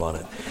depended upon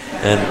it.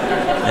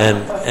 And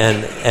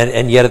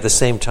yet at the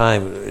same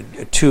time,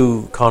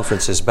 2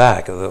 conferences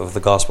back of the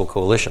Gospel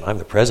Coalition, I'm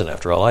the president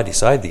after all, I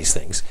decide these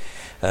things.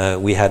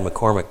 We had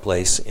McCormick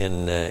Place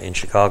in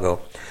Chicago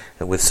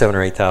with 7,000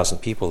 or 8,000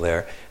 people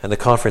there, and the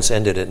conference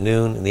ended at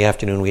noon. In the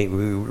afternoon,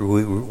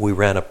 we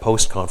ran a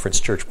post-conference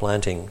church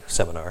planting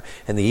seminar.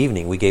 In the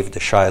evening, we gave it to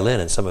Shai Linne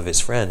and some of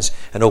his friends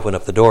and opened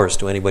up the doors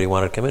to anybody who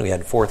wanted to come in. We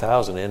had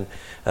 4,000 in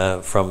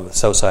from the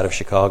south side of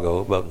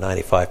Chicago, about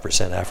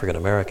 95% African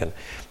American,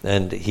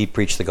 and he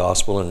preached the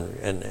gospel,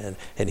 and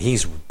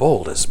he's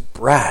bold as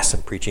brass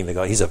in preaching the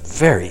gospel. He's a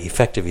very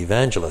effective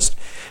evangelist,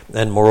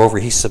 and moreover,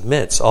 he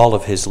submits all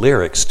of his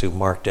lyrics to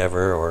Mark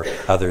Dever or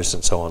others,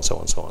 and so on, so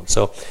on, so on.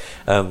 So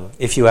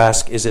If you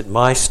ask, is it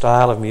my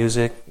style of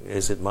music?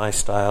 Is it my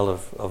style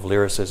of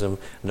lyricism?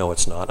 No,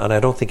 it's not. And I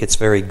don't think it's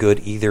very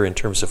good either in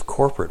terms of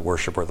corporate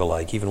worship or the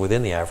like, even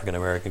within the African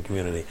American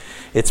community.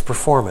 It's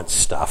performance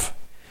stuff.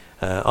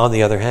 On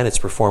the other hand, it's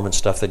performance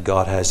stuff that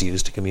God has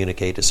used to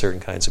communicate to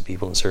certain kinds of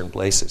people in certain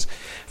places.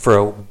 For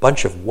a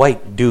bunch of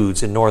white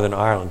dudes in Northern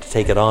Ireland to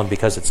take it on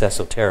because it's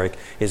esoteric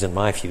is, in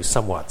my view,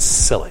 somewhat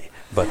silly.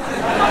 But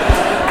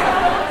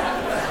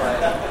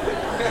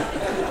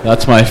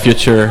that's my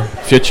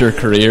future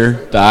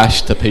career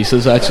dashed to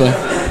pieces. Actually,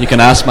 you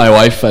can ask my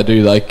wife. I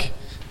do like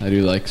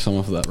some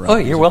of that rap. Oh,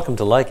 you're welcome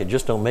to like it.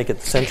 Just don't make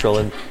it central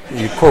in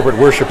your corporate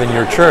worship in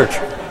your church.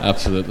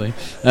 Absolutely.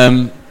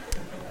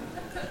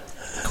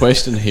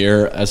 Question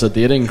here: as a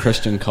dating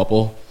Christian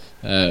couple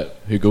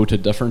who go to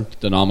different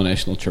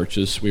denominational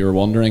churches, we were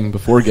wondering,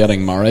 before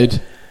getting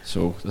married,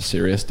 so a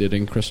serious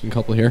dating Christian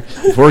couple here,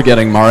 before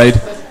getting married,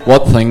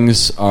 what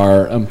things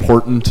are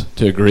important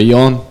to agree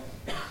on?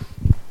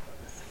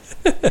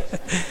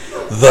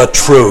 The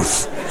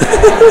truth.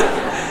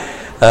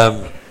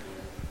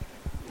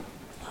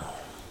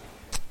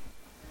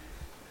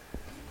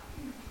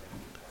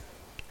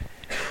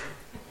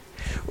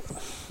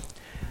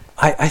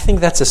 I think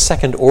that's a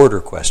second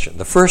order question.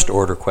 The first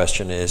order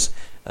question is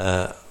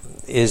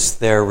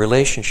their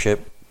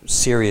relationship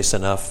serious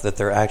enough that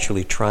they're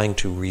actually trying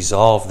to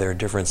resolve their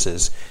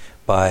differences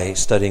by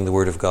studying the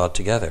Word of God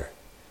together,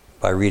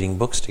 by reading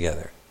books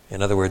together?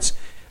 In other words,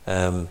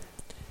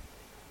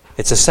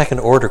 it's a second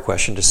order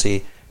question to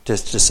see,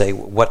 just to say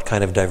what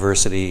kind of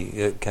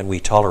diversity can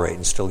we tolerate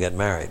and still get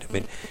married. I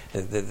mean,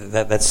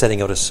 that's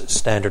setting out a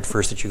standard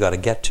first that you got to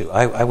get to.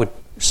 I would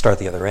start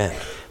the other end.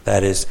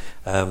 That is,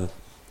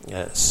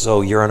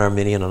 so you're an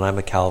Arminian and I'm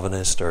a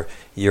Calvinist, or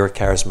you're a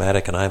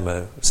charismatic and I'm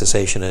a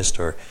cessationist,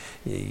 or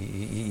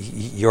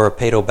you're a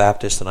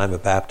Paedo-Baptist and I'm a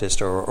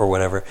Baptist, or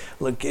whatever.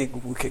 Look,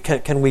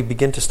 can we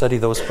begin to study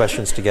those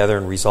questions together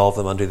and resolve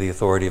them under the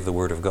authority of the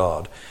Word of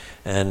God?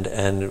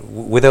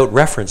 And without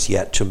reference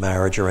yet to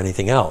marriage or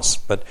anything else.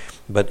 But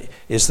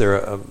is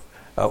there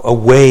a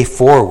way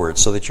forward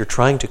so that you're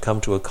trying to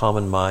come to a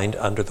common mind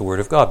under the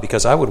Word of God?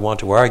 Because I would want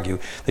to argue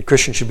that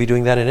Christians should be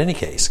doing that in any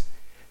case.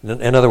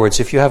 In other words,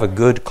 if you have a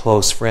good,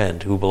 close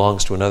friend who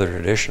belongs to another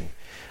tradition,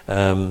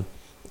 then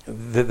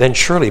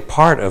surely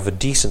part of a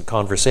decent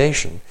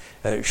conversation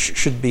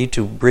should be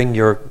to bring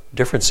your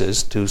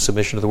differences to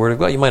submission to the Word of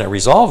God. You might not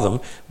resolve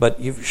them, but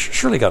you've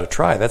surely got to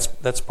try.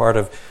 That's part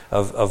of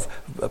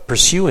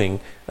pursuing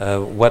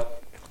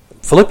what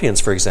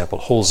Philippians, for example,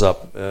 holds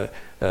up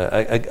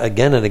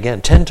again and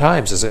again, 10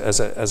 times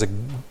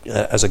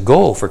as a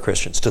goal for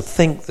Christians, to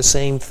think the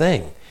same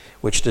thing,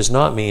 which does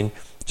not mean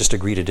just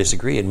agree to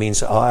disagree. It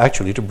means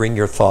actually to bring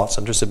your thoughts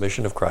under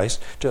submission of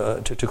Christ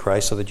to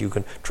Christ, so that you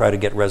can try to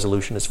get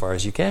resolution as far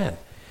as you can.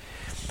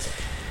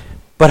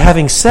 But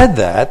having said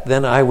that,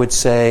 then I would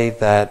say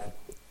that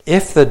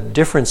if the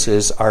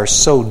differences are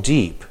so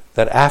deep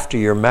that after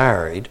you're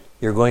married,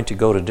 you're going to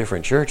go to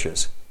different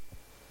churches,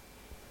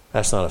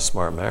 that's not a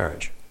smart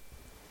marriage.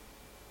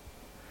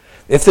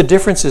 If the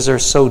differences are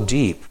so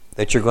deep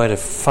that you're going to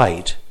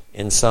fight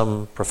in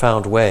some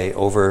profound way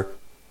over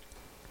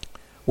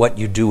what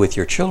you do with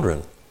your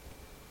children,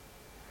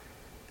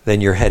 then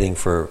you're heading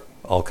for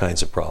all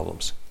kinds of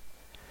problems.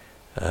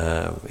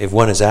 If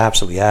one is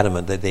absolutely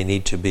adamant that they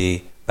need to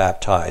be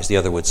baptized, the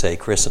other would say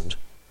christened,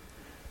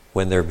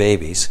 when they're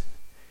babies,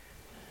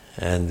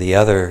 and the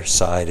other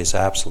side is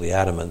absolutely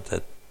adamant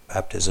that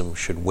baptism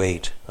should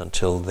wait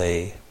until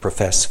they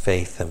profess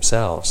faith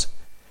themselves,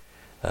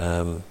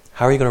 how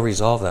are you going to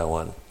resolve that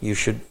one? You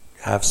should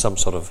have some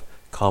sort of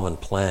common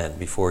plan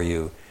before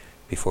you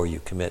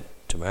commit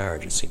to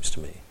marriage, it seems to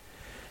me.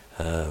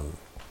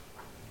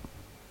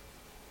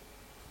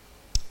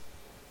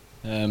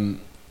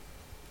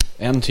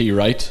 N.T.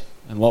 Wright,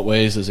 in what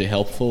ways is he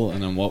helpful,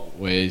 and in what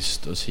ways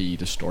does he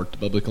distort the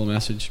biblical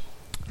message?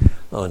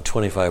 Oh, in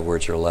 25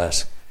 words or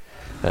less.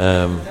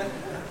 That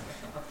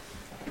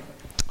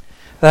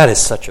is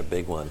such a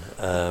big one.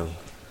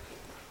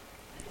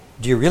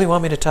 Do you really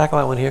want me to tackle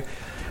that one here?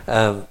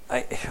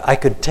 I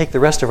could take the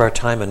rest of our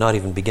time and not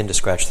even begin to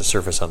scratch the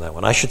surface on that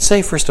one. I should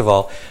say, first of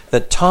all,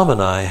 that Tom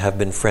and I have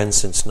been friends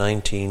since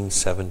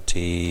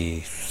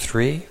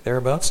 1973,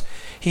 thereabouts.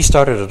 He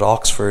started at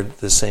Oxford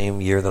the same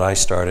year that I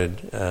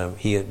started.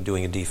 He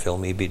doing a DPhil,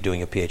 me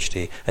doing a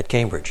PhD at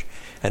Cambridge.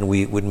 And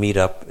we would meet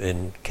up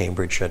in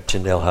Cambridge at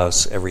Tyndale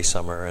House every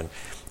summer, and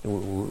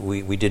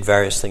we did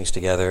various things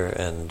together,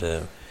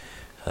 and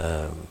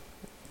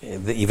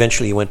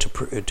eventually he went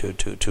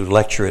to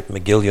lecture at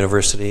McGill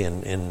University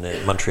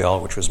in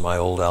Montreal, which was my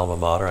old alma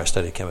mater. I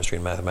studied chemistry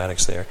and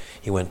mathematics there.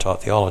 He went and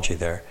taught theology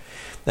there.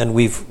 And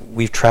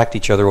we've tracked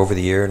each other over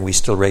the year, and we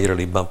still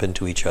regularly bump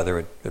into each other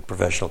at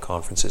professional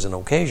conferences, and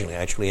occasionally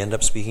actually end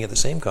up speaking at the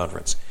same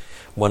conference.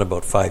 One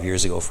about 5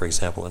 years ago, for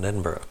example, in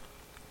Edinburgh.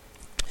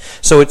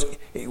 So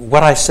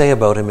what I say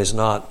about him is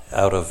not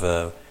out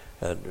of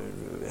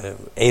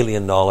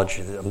alien knowledge.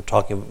 I'm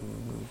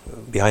talking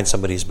behind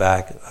somebody's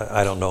back.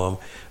 I don't know him.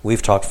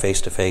 We've talked face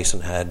to face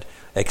and had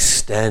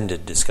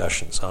extended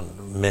discussions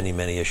on many,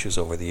 many issues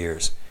over the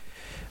years.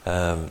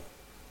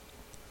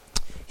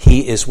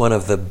 He is one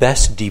of the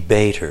best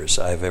debaters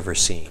I've ever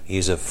seen.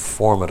 He's a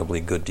formidably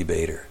good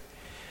debater.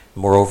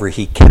 Moreover,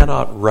 he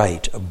cannot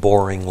write a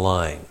boring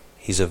line.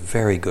 He's a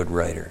very good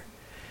writer.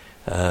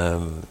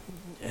 And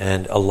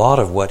a lot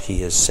of what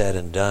he has said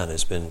and done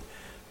has been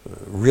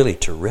really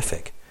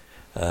terrific.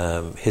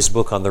 His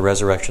book on the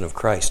resurrection of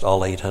Christ,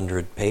 all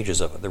 800 pages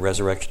of it, the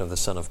resurrection of the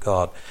Son of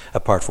God,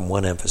 apart from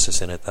one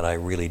emphasis in it that I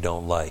really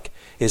don't like,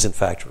 is in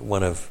fact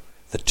one of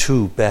the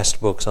two best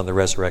books on the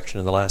resurrection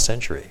in the last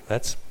century.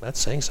 That's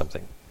saying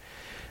something.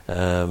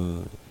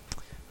 The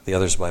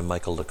other's by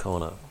Michael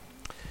Licona.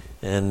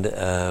 And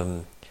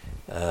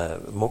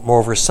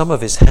moreover, some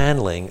of his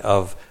handling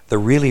of the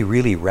really,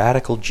 really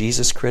radical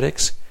Jesus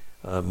critics,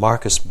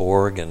 Marcus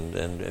Borg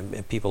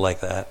and people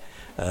like that,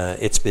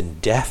 it's been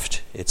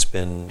deft, it's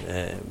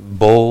been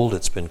bold,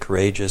 it's been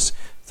courageous.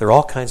 There are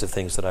all kinds of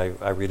things that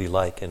I really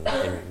like in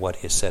what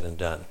he has said and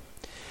done.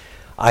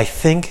 I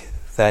think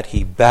that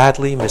he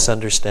badly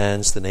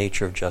misunderstands the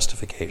nature of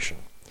justification.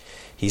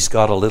 He's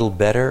got a little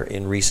better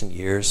in recent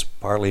years,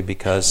 partly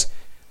because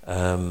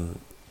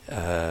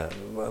a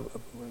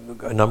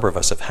number of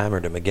us have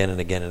hammered him again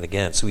and again and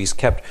again. So he's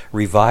kept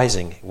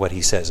revising what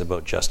he says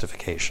about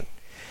justification.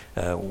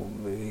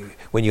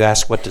 When you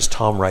ask what does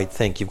Tom Wright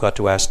think, you've got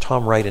to ask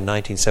Tom Wright in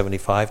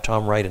 1975,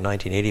 Tom Wright in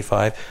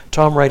 1985,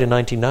 Tom Wright in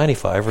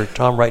 1995, or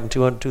Tom Wright in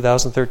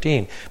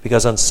 2013,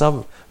 because on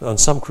some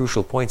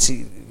crucial points,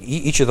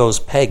 each of those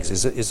pegs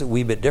is a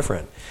wee bit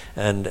different,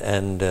 and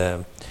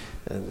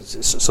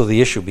so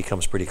the issue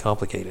becomes pretty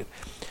complicated.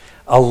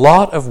 A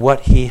lot of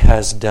what he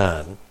has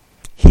done,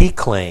 he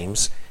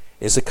claims,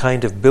 is a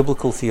kind of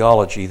biblical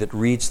theology that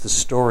reads the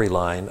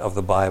storyline of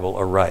the Bible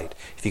aright.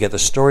 If you get the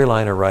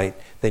storyline aright,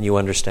 then you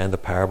understand the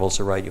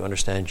parables aright, you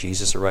understand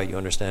Jesus aright, you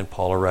understand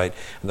Paul aright.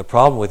 And the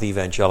problem with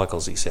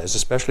evangelicals, he says,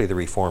 especially the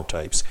Reformed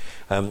types,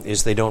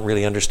 is they don't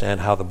really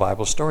understand how the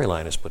Bible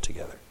storyline is put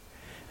together.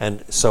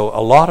 And so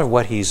a lot of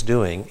what he's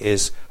doing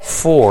is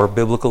for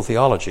biblical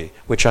theology,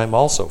 which I'm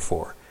also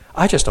for.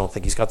 I just don't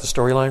think he's got the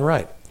storyline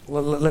right.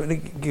 Let me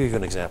give you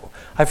an example.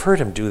 I've heard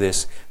him do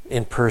this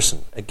in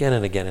person again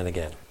and again and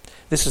again.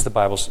 This is the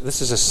Bible.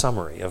 This is a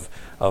summary of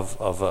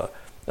a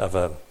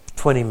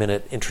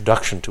 20-minute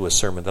introduction to a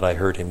sermon that I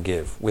heard him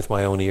give with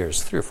my own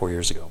ears 3 or 4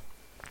 years ago.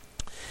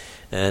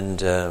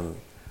 And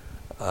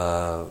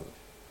I'll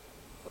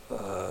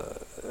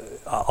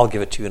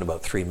give it to you in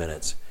about 3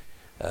 minutes.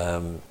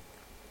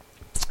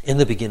 In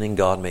the beginning,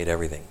 God made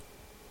everything,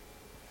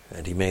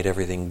 and He made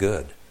everything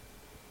good.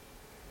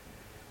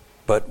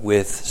 But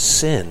with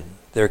sin,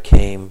 there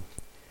came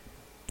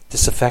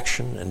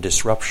disaffection and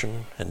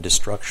disruption and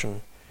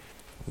destruction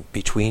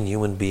between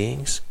human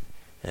beings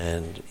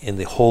and in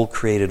the whole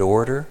created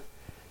order,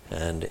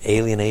 and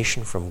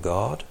alienation from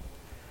God.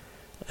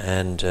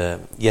 And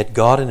yet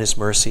God in His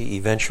mercy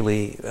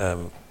eventually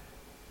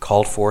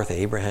called forth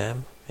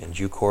Abraham. In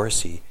due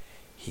course he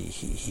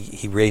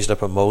raised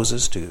up a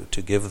Moses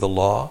to give the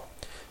law.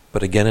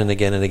 But again and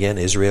again and again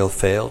Israel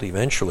failed.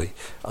 Eventually,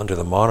 under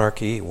the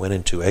monarchy, went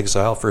into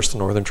exile, first the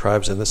northern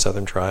tribes, then the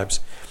southern tribes.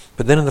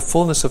 But then in the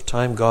fullness of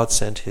time, God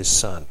sent His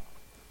Son.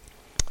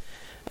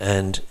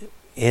 And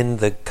in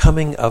the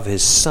coming of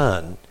His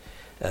Son,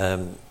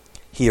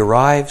 He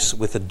arrives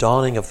with the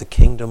dawning of the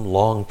kingdom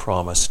long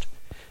promised.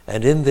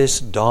 And in this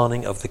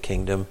dawning of the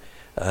kingdom,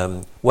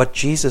 what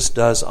Jesus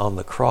does on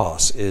the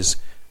cross is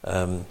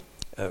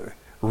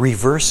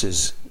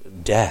reverses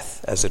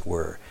death, as it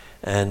were,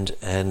 and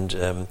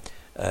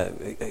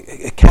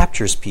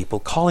captures people,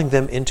 calling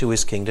them into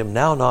His kingdom,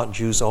 now not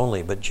Jews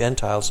only, but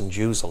Gentiles and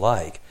Jews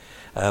alike,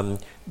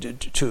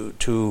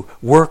 to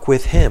work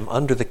with Him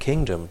under the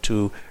kingdom,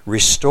 to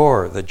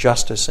restore the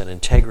justice and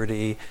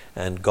integrity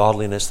and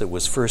godliness that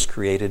was first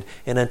created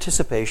in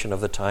anticipation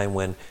of the time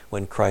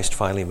when Christ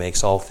finally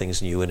makes all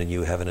things new in a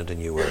new heaven and a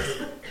new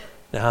earth.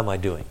 Now, how am I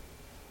doing?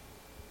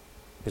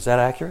 Is that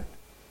accurate?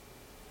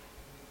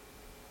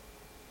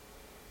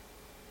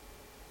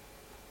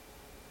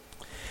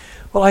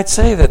 Well, I'd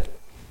say that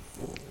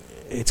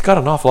it's got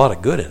an awful lot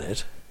of good in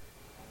it.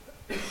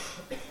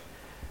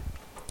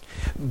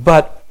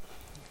 But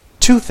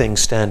two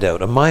things stand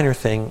out, a minor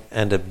thing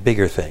and a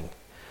bigger thing.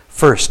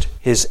 First,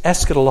 His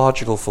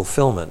eschatological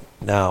fulfillment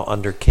now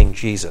under King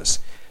Jesus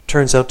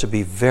turns out to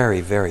be very,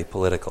 very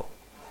political.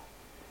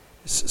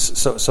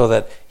 So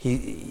that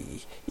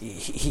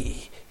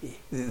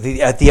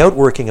the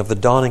outworking of the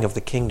dawning of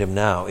the kingdom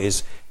now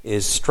is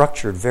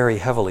structured very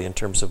heavily in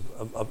terms of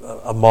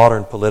a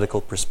modern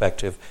political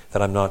perspective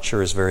that I'm not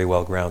sure is very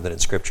well grounded in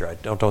Scripture. I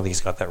don't think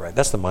he's got that right.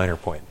 That's the minor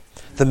point.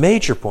 The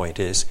major point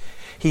is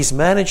he's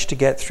managed to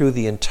get through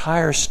the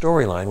entire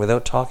storyline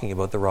without talking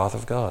about the wrath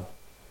of God.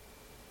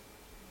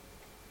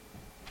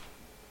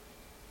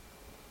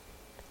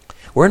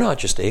 We're not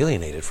just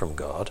alienated from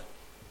God.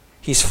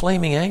 He's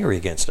flaming angry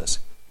against us.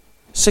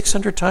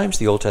 600 times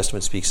the Old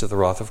Testament speaks of the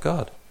wrath of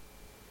God.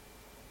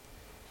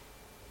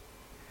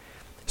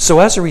 So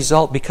as a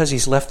result, because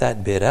He's left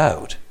that bit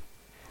out,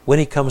 when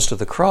He comes to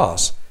the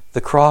cross,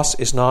 the cross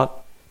is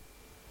not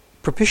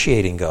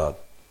propitiating God.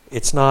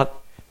 It's not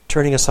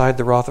turning aside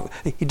the wrath of...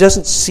 He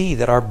doesn't see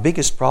that our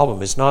biggest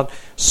problem is not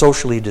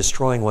socially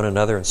destroying one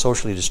another and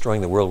socially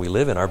destroying the world we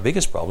live in. Our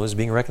biggest problem is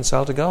being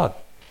reconciled to God.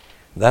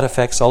 That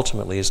affects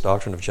ultimately his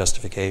doctrine of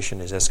justification,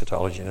 his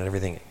eschatology, and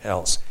everything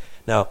else.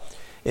 Now,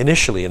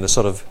 initially in the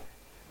sort of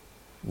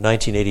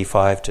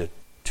 1985 to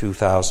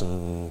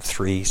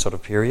 2003 sort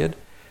of period,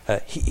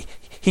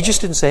 he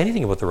just didn't say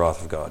anything about the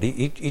wrath of God.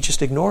 He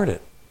just ignored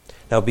it.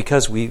 Now,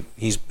 because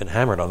he's been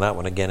hammered on that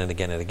one again and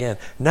again and again,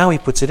 now he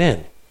puts it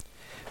in.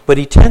 But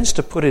he tends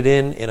to put it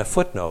in a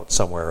footnote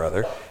somewhere or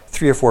other,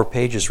 3 or 4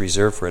 pages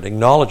reserved for it,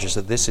 acknowledges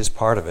that this is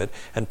part of it,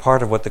 and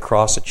part of what the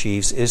cross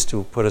achieves is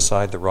to put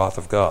aside the wrath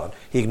of God.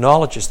 He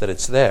acknowledges that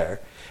it's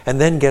there, and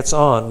then gets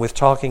on with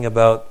talking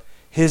about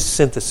his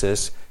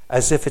synthesis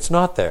as if it's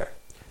not there.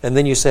 And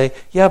then you say,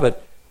 yeah,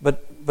 but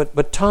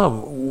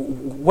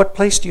Tom, what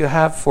place do you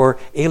have for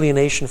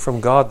alienation from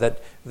God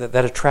that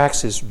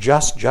attracts his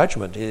just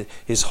judgment,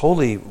 his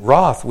holy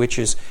wrath, which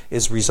is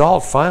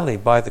resolved finally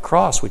by the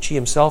cross, which he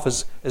himself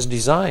has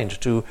designed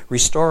to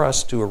restore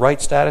us to a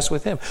right status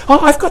with him? Oh,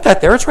 I've got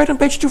that there. It's right on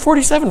page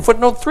 247,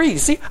 footnote 3.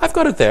 See, I've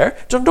got it there.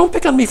 Don't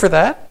pick on me for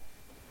that.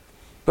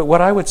 But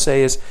what I would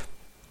say is,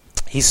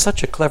 he's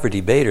such a clever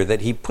debater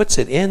that he puts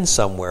it in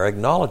somewhere,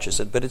 acknowledges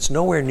it, but it's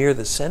nowhere near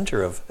the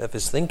center of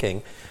his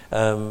thinking.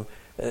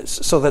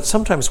 So that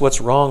sometimes what's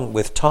wrong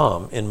with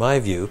Tom, in my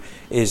view,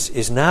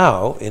 is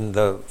now in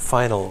the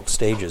final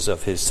stages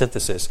of his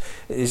synthesis,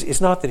 is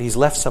not that he's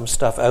left some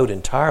stuff out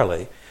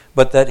entirely,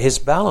 but that his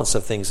balance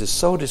of things is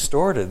so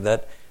distorted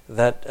that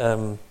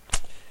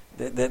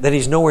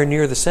he's nowhere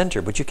near the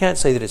center. But you can't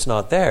say that it's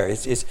not there.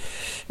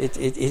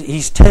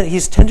 He's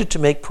tended to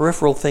make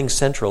peripheral things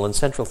central and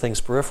central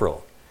things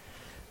peripheral.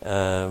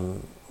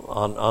 On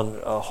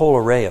a whole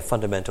array of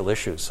fundamental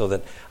issues, so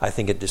that I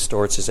think it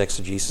distorts his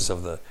exegesis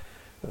of the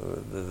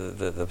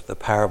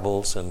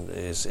parables and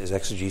his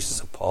exegesis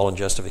of Paul and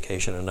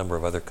justification and a number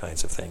of other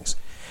kinds of things.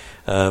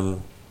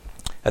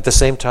 At the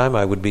same time,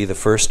 I would be the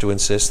first to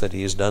insist that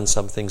he has done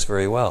some things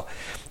very well.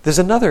 There's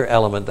another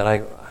element that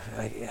I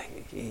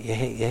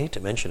hate to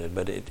mention it,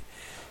 but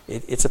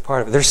it's a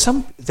part of it.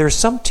 There's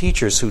some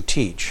teachers who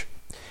teach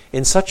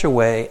in such a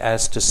way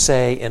as to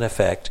say, in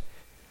effect,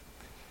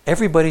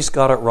 everybody's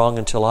got it wrong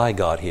until I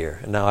got here,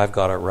 and now I've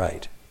got it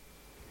right.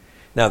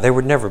 Now, they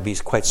would never be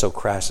quite so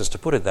crass as to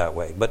put it that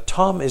way, but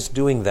Tom is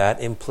doing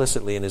that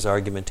implicitly in his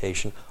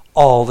argumentation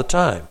all the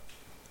time.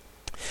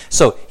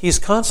 So he's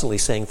constantly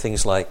saying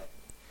things like,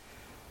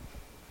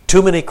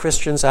 too many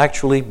Christians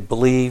actually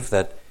believe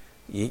that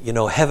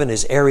heaven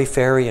is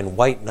airy-fairy and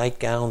white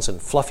nightgowns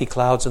and fluffy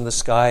clouds in the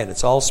sky and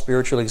it's all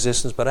spiritual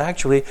existence, but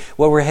actually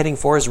what we're heading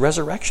for is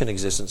resurrection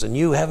existence, a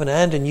new heaven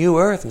and a new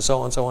earth, and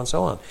so on, so on,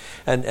 so on.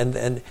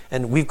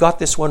 And we've got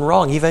this one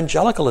wrong.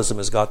 Evangelicalism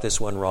has got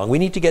this one wrong. We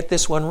need to get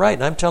this one right,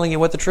 and I'm telling you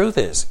what the truth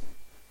is.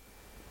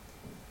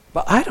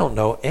 But I don't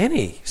know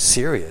any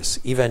serious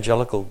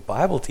evangelical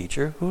Bible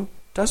teacher who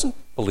doesn't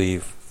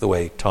believe the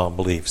way Tom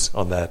believes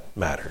on that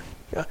matter.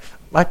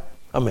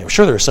 I'm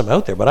sure there are some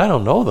out there, but I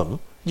don't know them.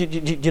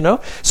 You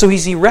know? So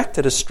he's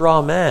erected a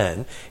straw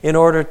man in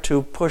order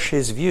to push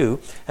his view,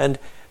 and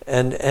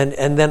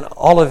then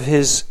all of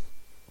his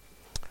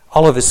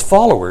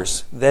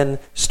followers then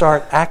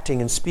start acting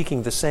and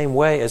speaking the same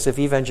way as if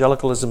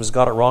evangelicalism has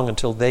got it wrong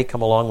until they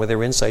come along with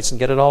their insights and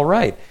get it all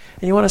right.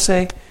 And you want to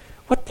say,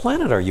 what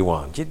planet are you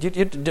on?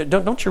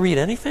 Don't you read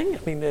anything? I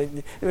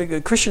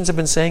mean, Christians have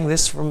been saying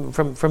this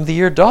from the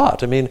year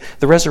dot. I mean,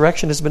 the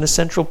resurrection has been a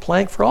central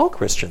plank for all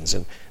Christians,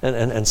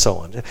 and so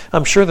on.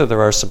 I'm sure that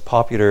there are some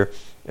popular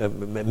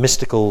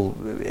mystical,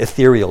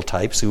 ethereal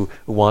types who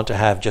want to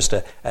have just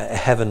a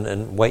heaven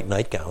and white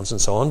nightgowns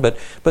and so on. But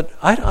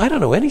I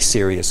don't know any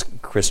serious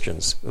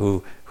Christians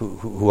who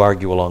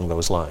argue along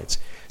those lines.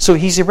 So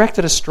he's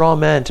erected a straw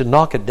man to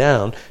knock it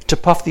down, to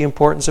puff the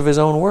importance of his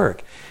own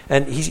work.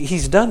 And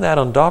he's done that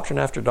on doctrine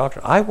after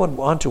doctrine. I would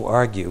want to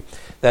argue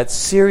that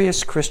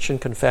serious Christian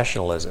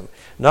confessionalism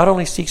not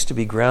only seeks to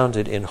be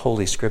grounded in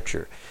Holy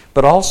Scripture,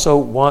 but also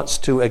wants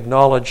to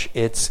acknowledge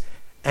its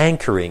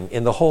anchoring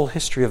in the whole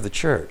history of the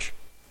church.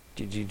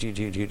 Do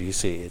you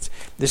see?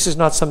 This is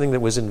not something that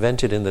was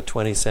invented in the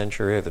 20th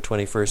century or the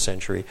 21st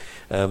century.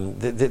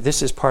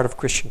 This is part of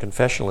Christian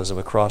confessionalism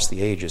across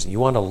the ages. And you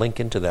want to link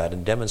into that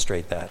and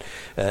demonstrate that,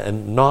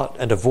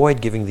 and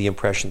avoid giving the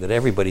impression that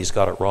everybody's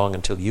got it wrong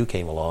until you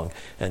came along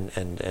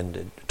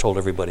and told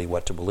everybody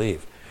what to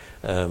believe.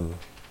 Have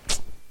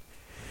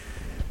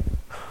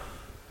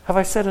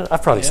I said it?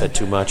 I've probably said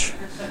too much.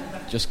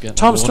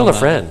 Tom's still a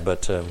friend,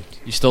 but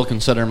you still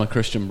consider him a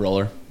Christian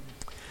brother?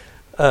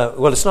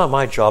 Well, it's not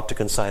my job to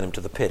consign him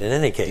to the pit in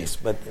any case,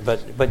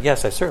 but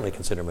yes, I certainly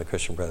consider him a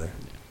Christian brother.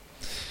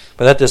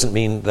 But that doesn't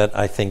mean that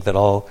I think that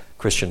all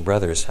Christian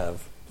brothers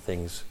have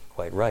things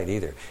quite right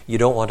either. You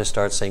don't want to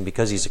start saying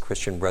because he's a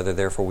Christian brother,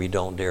 therefore we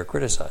don't dare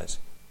criticize.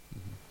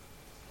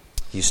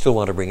 You still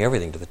want to bring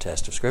everything to the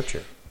test of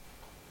Scripture.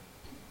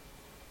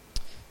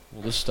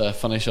 We'll just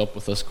finish up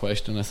with this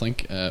question, I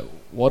think.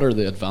 What are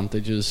the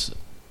advantages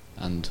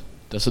and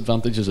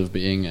disadvantages of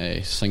being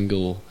a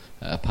single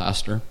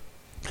pastor?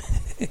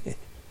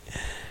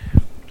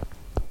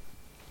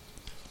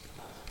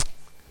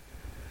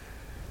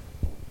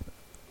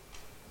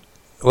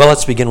 Well,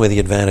 let's begin with the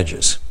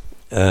advantages.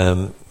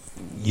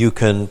 You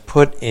can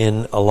put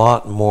in a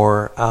lot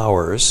more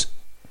hours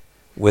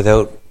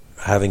without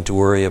having to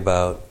worry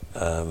about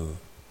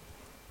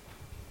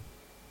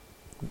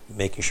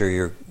making sure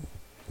you're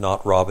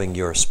not robbing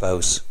your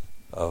spouse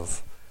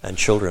and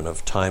children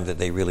of time that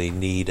they really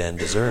need and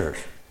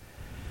deserve.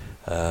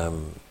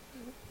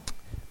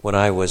 When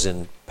I was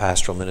in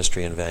pastoral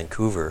ministry in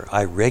Vancouver,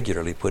 I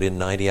regularly put in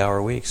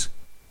 90-hour weeks.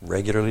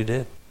 Regularly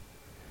did.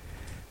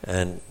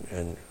 And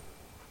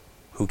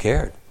who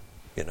cared?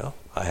 You know,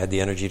 I had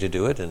the energy to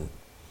do it, and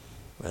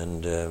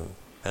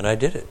I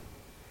did it.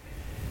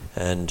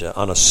 And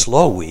on a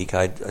slow week,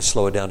 I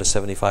slow it down to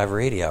 75 or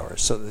 80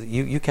 hours. So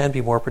you can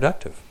be more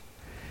productive.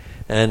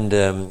 And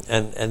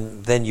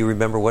then you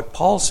remember what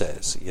Paul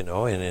says, you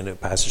know, in a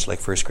passage like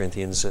 1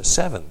 Corinthians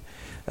 7.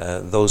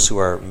 Those who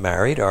are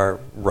married are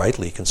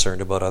rightly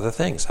concerned about other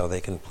things, how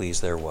they can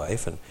please their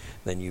wife, and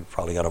then you've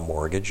probably got a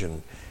mortgage,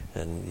 and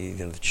you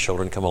know, the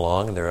children come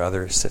along, and there are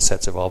other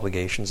sets of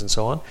obligations, and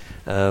so on.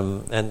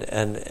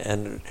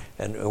 And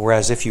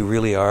whereas if you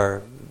really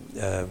are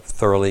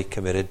thoroughly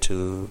committed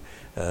to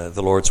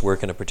the Lord's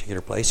work in a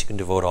particular place, you can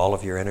devote all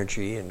of your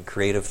energy and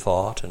creative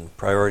thought and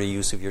priority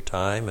use of your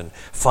time and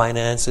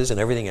finances and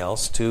everything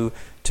else to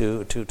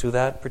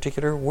that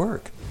particular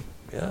work.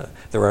 Yeah,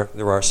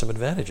 there are some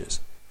advantages.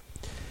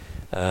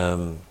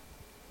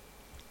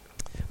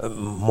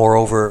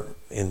 Moreover,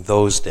 in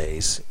those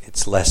days,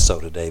 it's less so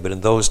today, but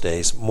in those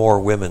days, more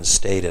women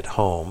stayed at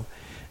home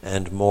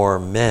and more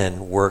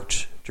men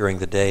worked during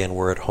the day and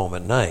were at home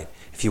at night.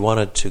 If you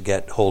wanted to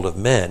get hold of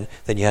men,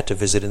 then you had to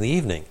visit in the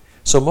evening.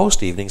 So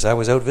most evenings I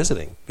was out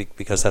visiting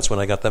because that's when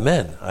I got the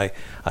men.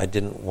 I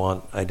didn't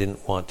want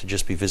to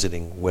just be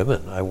visiting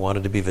women. I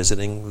wanted to be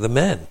visiting the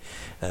men.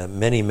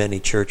 Many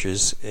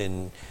churches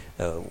in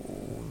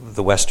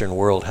the Western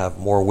world have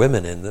more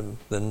women in them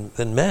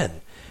than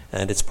men,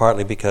 and it's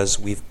partly because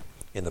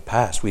in the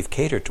past we've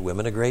catered to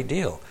women a great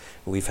deal.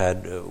 We've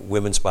had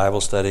women's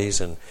Bible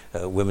studies and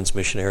women's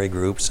missionary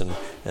groups,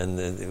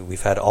 and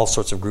we've had all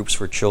sorts of groups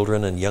for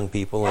children and young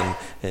people and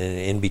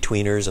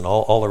in-betweeners and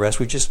all the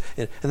rest.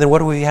 And then what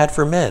do we had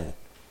for men?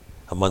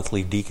 A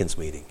monthly deacons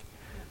meeting.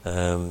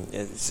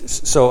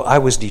 So I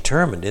was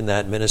determined in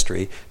that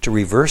ministry to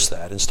reverse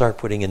that and start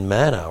putting in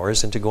man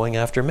hours into going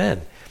after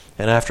men.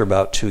 And after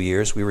about 2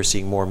 years, we were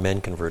seeing more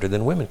men converted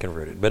than women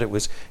converted. But it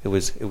was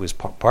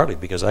partly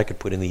because I could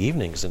put in the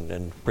evenings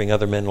and bring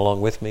other men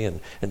along with me and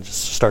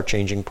just start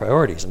changing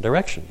priorities and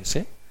direction. You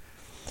see,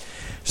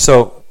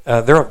 so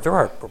there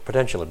are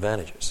potential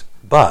advantages.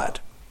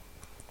 But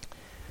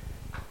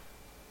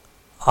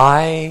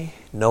I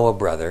know a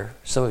brother.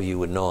 Some of you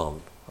would know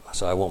him,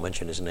 so I won't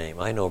mention his name.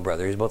 I know a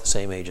brother. He's about the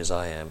same age as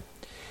I am.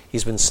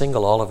 He's been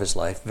single all of his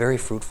life. Very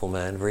fruitful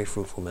man. Very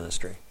fruitful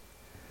ministry.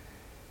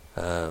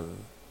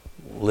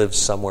 Lives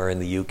somewhere in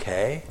the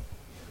UK.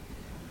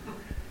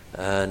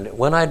 And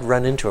when I'd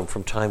run into him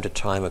from time to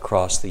time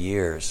across the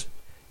years,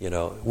 you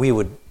know, we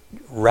would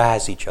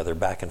razz each other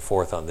back and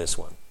forth on this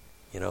one,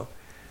 you know.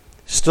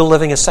 Still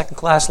living a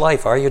second-class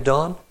life, are you,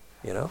 Don?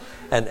 You know,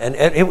 and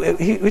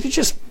he was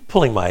just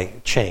pulling my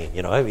chain,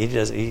 you know. He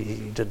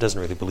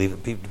doesn't really believe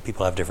that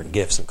people have different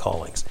gifts and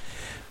callings.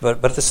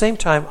 But at the same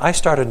time, I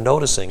started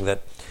noticing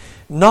that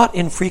not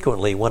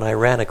infrequently when I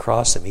ran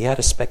across him, he had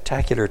a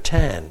spectacular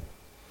tan.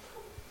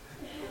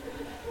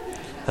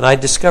 And I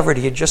discovered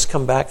he had just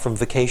come back from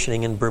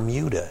vacationing in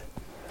Bermuda,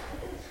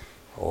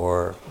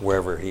 or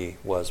wherever he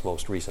was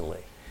most recently.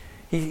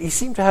 He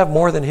seemed to have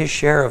more than his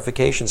share of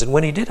vacations, and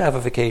when he did have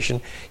a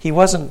vacation, he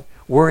wasn't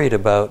worried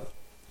about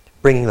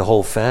bringing the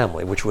whole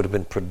family, which would have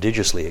been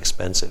prodigiously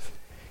expensive.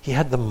 He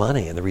had the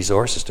money and the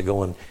resources to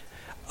go and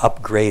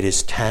upgrade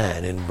his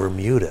tan in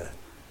Bermuda.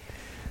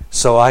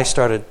 So I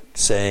started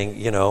saying,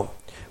 you know,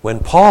 when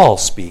Paul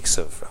speaks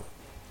of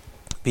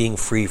being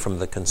free from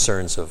the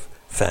concerns of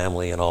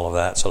family and all of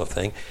that sort of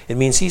thing, it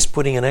means he's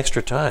putting in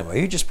extra time. Are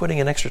you just putting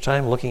in extra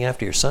time looking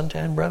after your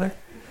suntan, brother?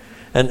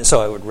 And so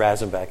I would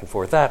razz him back and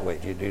forth that way.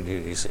 Do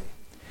you see?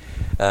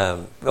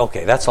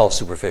 Okay, that's all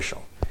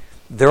superficial.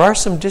 There are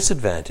some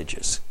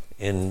disadvantages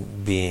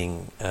in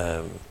being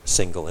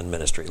single in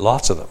ministry.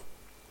 Lots of them.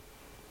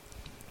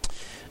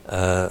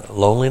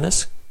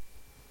 Loneliness.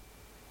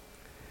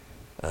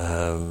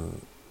 The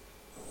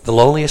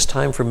loneliest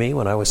time for me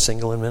when I was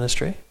single in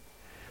ministry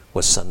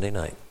was Sunday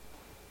night.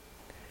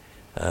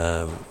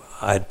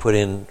 I'd put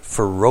in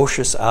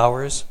ferocious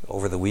hours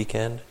over the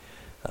weekend.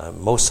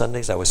 Most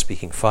Sundays I was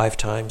speaking 5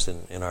 times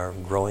in our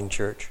growing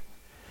church.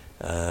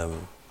 The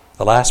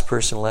last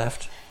person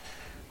left.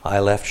 I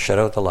left, shut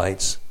out the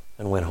lights,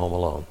 and went home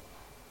alone.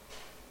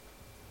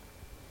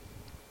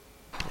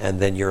 And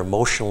then you're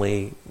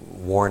emotionally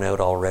worn out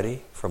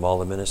already from all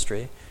the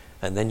ministry,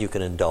 and then you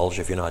can indulge,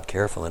 if you're not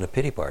careful, in a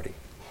pity party.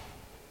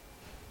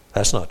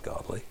 That's not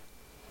godly.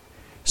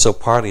 So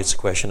partly it's a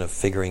question of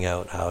figuring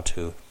out how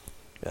to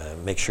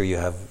Make sure you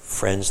have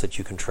friends that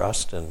you can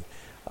trust and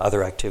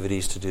other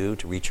activities to do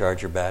to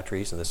recharge your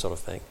batteries and this sort of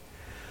thing.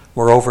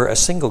 Moreover, a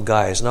single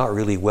guy is not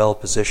really well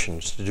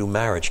positioned to do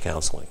marriage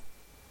counseling.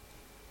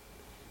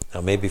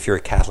 Now, maybe if you're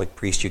a Catholic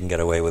priest, you can get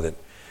away with it,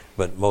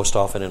 but most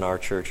often in our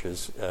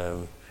churches,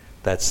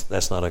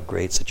 that's not a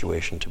great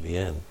situation to be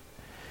in.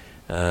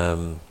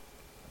 How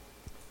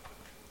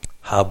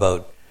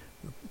about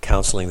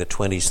counseling the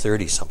 20s,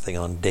 30s, something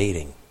on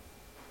dating?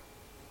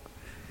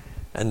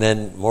 And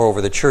then,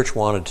 moreover, the church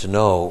wanted to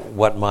know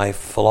what my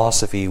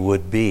philosophy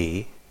would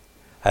be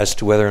as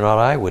to whether or not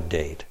I would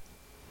date.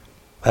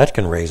 That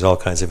can raise all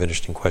kinds of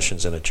interesting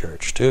questions in a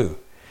church, too.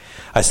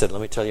 I said, let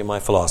me tell you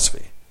my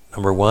philosophy.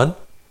 Number 1,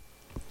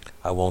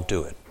 I won't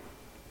do it.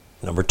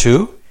 Number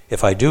 2,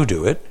 if I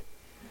do it,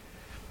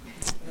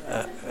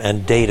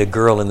 and date a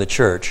girl in the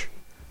church,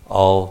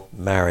 I'll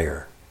marry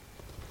her.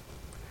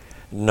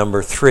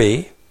 Number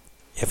 3,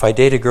 if I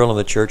date a girl in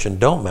the church and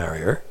don't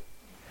marry her,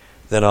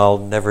 then I'll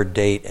never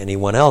date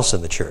anyone else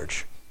in the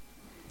church.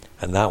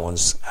 And that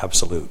one's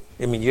absolute.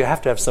 I mean, you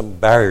have to have some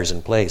barriers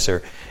in place,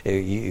 or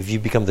if you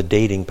become the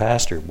dating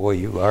pastor, boy,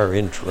 you are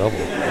in trouble.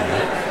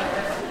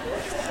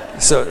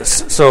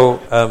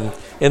 So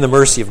in the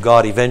mercy of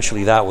God,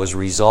 eventually that was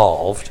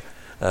resolved.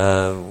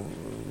 But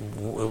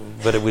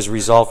it was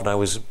resolved when I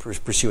was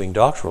pursuing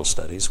doctoral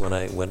studies, when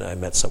I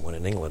met someone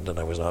in England and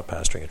I was not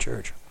pastoring a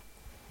church.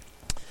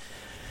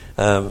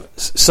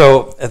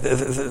 So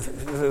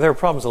there are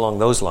problems along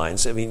those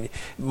lines. I mean,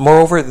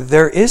 moreover,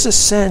 there is a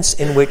sense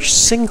in which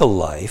single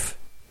life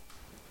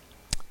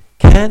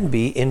can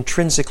be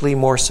intrinsically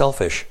more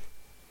selfish.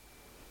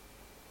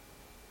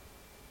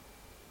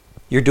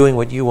 You're doing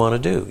what you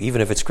want to do.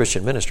 Even if it's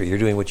Christian ministry, you're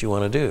doing what you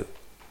want to do.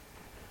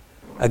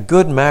 A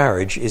good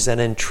marriage is an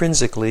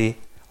intrinsically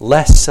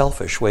less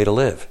selfish way to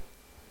live,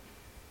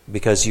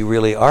 because you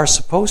really are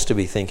supposed to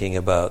be thinking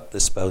about the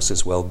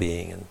spouse's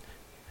well-being and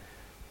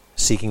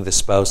seeking the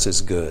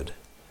spouse's good,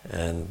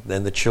 and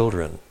then the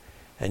children,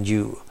 and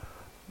you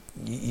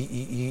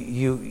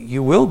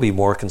will be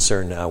more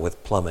concerned now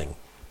with plumbing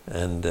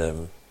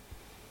and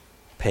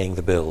paying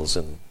the bills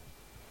and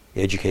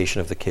the education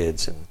of the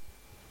kids and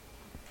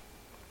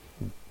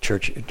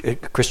church,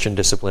 Christian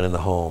discipline in the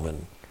home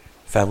and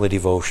family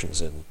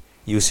devotions and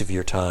use of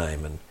your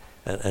time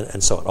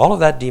and so on. All of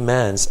that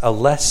demands a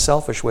less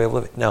selfish way of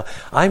living. Now,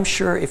 I'm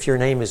sure if your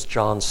name is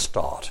John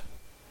Stott,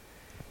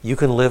 you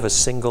can live a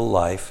single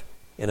life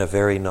in a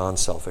very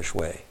non-selfish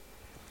way.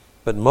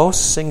 But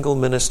most single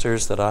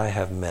ministers that I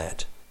have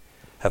met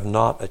have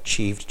not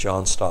achieved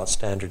John Stott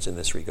standards in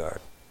this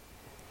regard.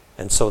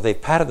 And so they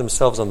patted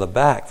themselves on the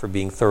back for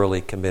being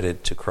thoroughly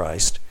committed to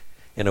Christ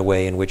in a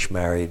way in which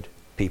married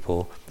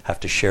people have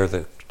to share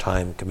the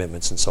time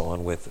commitments and so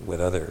on with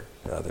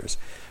others.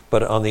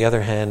 But on the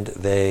other hand,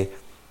 they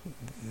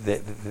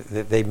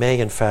may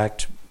in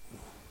fact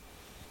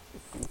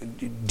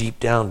deep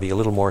down be a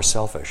little more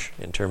selfish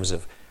in terms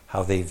of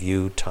how they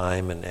view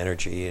time and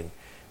energy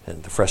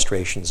and the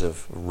frustrations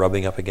of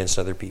rubbing up against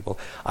other people.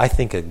 I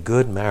think a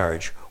good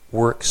marriage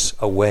works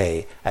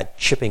away at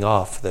chipping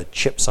off the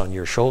chips on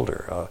your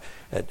shoulder,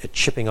 at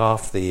chipping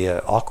off the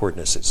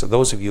awkwardness. So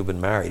those of you who have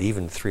been married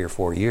even 3 or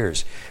 4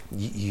 years,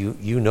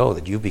 you know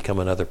that you become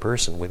another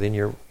person within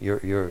your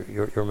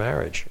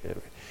marriage.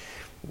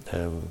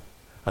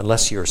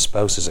 Unless your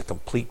spouse is a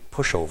complete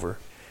pushover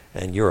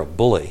and you're a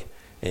bully,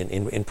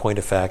 in point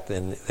of fact,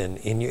 then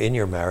in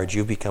your marriage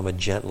you become a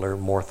gentler,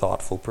 more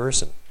thoughtful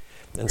person.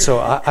 And so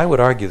I would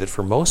argue that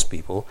for most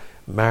people,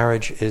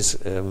 marriage is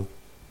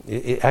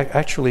it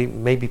actually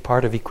may be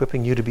part of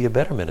equipping you to be a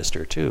better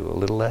minister too, a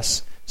little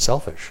less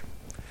selfish.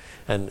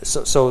 And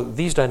so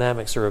these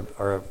dynamics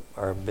are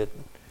a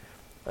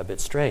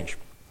bit strange.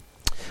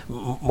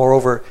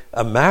 Moreover,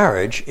 a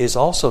marriage is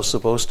also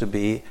supposed to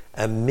be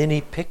a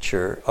mini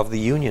picture of the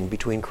union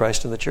between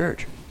Christ and the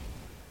church.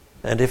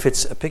 And if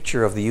it's a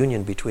picture of the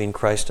union between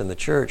Christ and the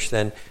church,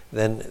 then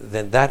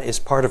that is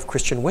part of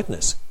Christian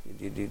witness.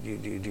 Do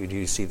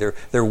you see? There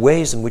are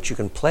ways in which you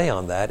can play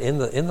on that in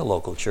the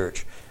local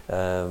church,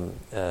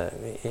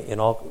 in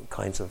all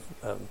kinds of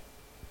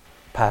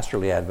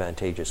pastorally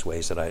advantageous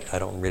ways that I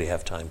don't really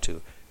have time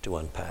to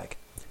unpack.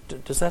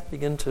 Does that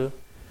begin to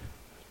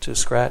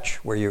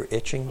scratch where you're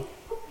itching?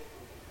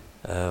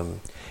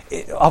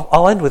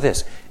 I'll end with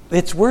this.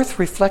 It's worth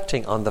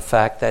reflecting on the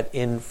fact that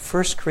in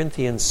 1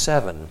 Corinthians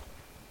 7,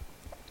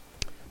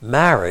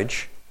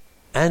 marriage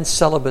and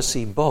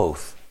celibacy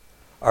both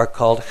are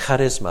called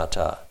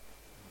charismata.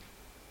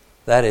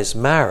 That is,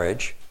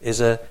 marriage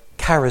is a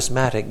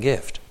charismatic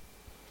gift.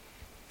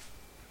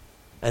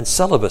 And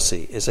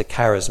celibacy is a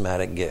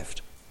charismatic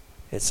gift.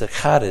 It's a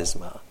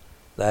charisma.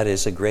 That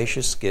is a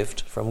gracious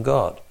gift from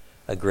God,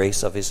 a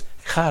grace of His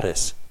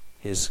charis,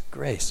 His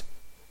grace.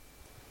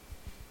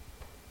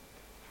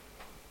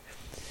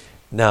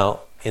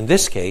 Now, in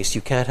this case,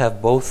 you can't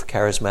have both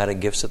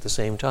charismatic gifts at the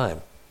same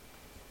time.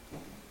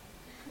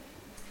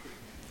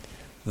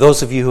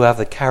 Those of you who have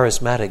the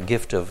charismatic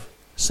gift of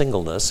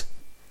singleness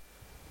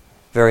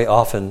very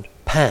often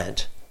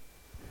pant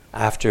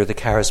after the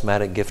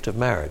charismatic gift of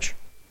marriage,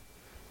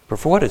 But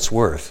for what it's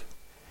worth,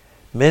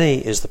 many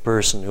is the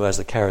person who has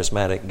the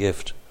charismatic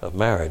gift of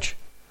marriage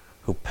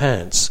who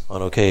pants on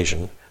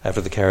occasion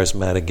after the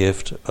charismatic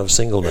gift of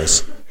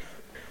singleness.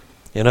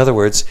 In other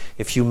words,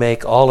 if you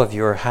make all of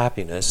your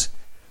happiness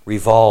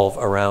revolve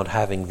around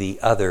having the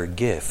other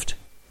gift,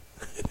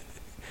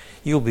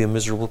 you'll be a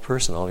miserable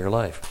person all your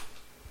life.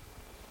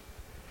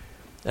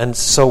 And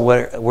so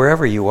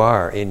wherever you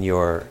are in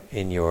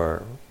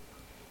your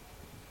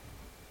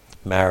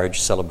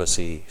marriage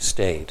celibacy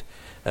state,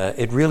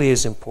 it really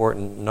is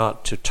important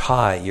not to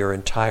tie your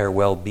entire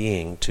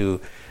well-being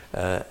to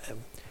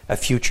a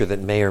future that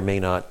may or may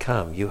not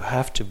come. You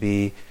have to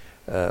be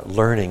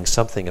learning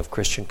something of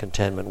Christian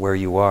contentment where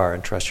you are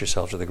and trust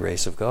yourself to the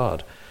grace of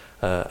God.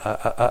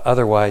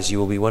 Otherwise, you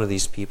will be one of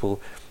these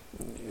people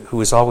who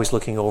is always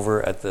looking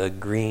over at the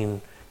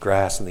green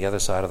grass on the other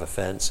side of the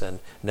fence and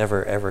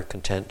never ever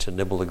content to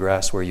nibble the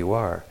grass where you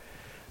are.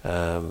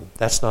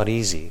 That's not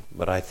easy,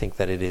 but I think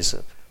that it is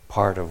a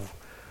part of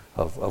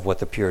what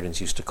the Puritans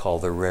used to call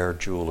the rare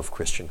jewel of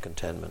Christian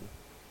contentment.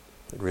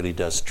 It really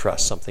does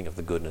trust something of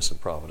the goodness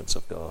and providence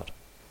of God.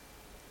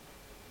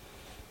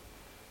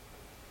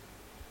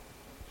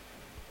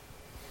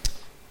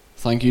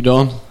 Thank you,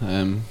 Don.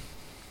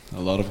 A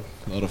lot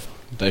of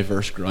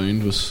diverse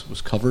ground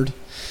was covered.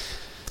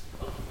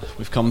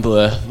 We've come to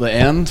the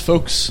end,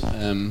 folks.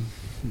 The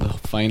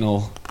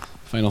final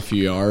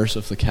few hours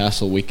of the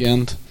Castle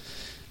weekend.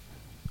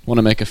 I want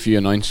to make a few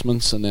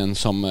announcements, and then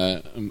some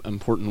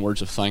important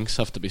words of thanks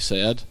have to be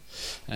said.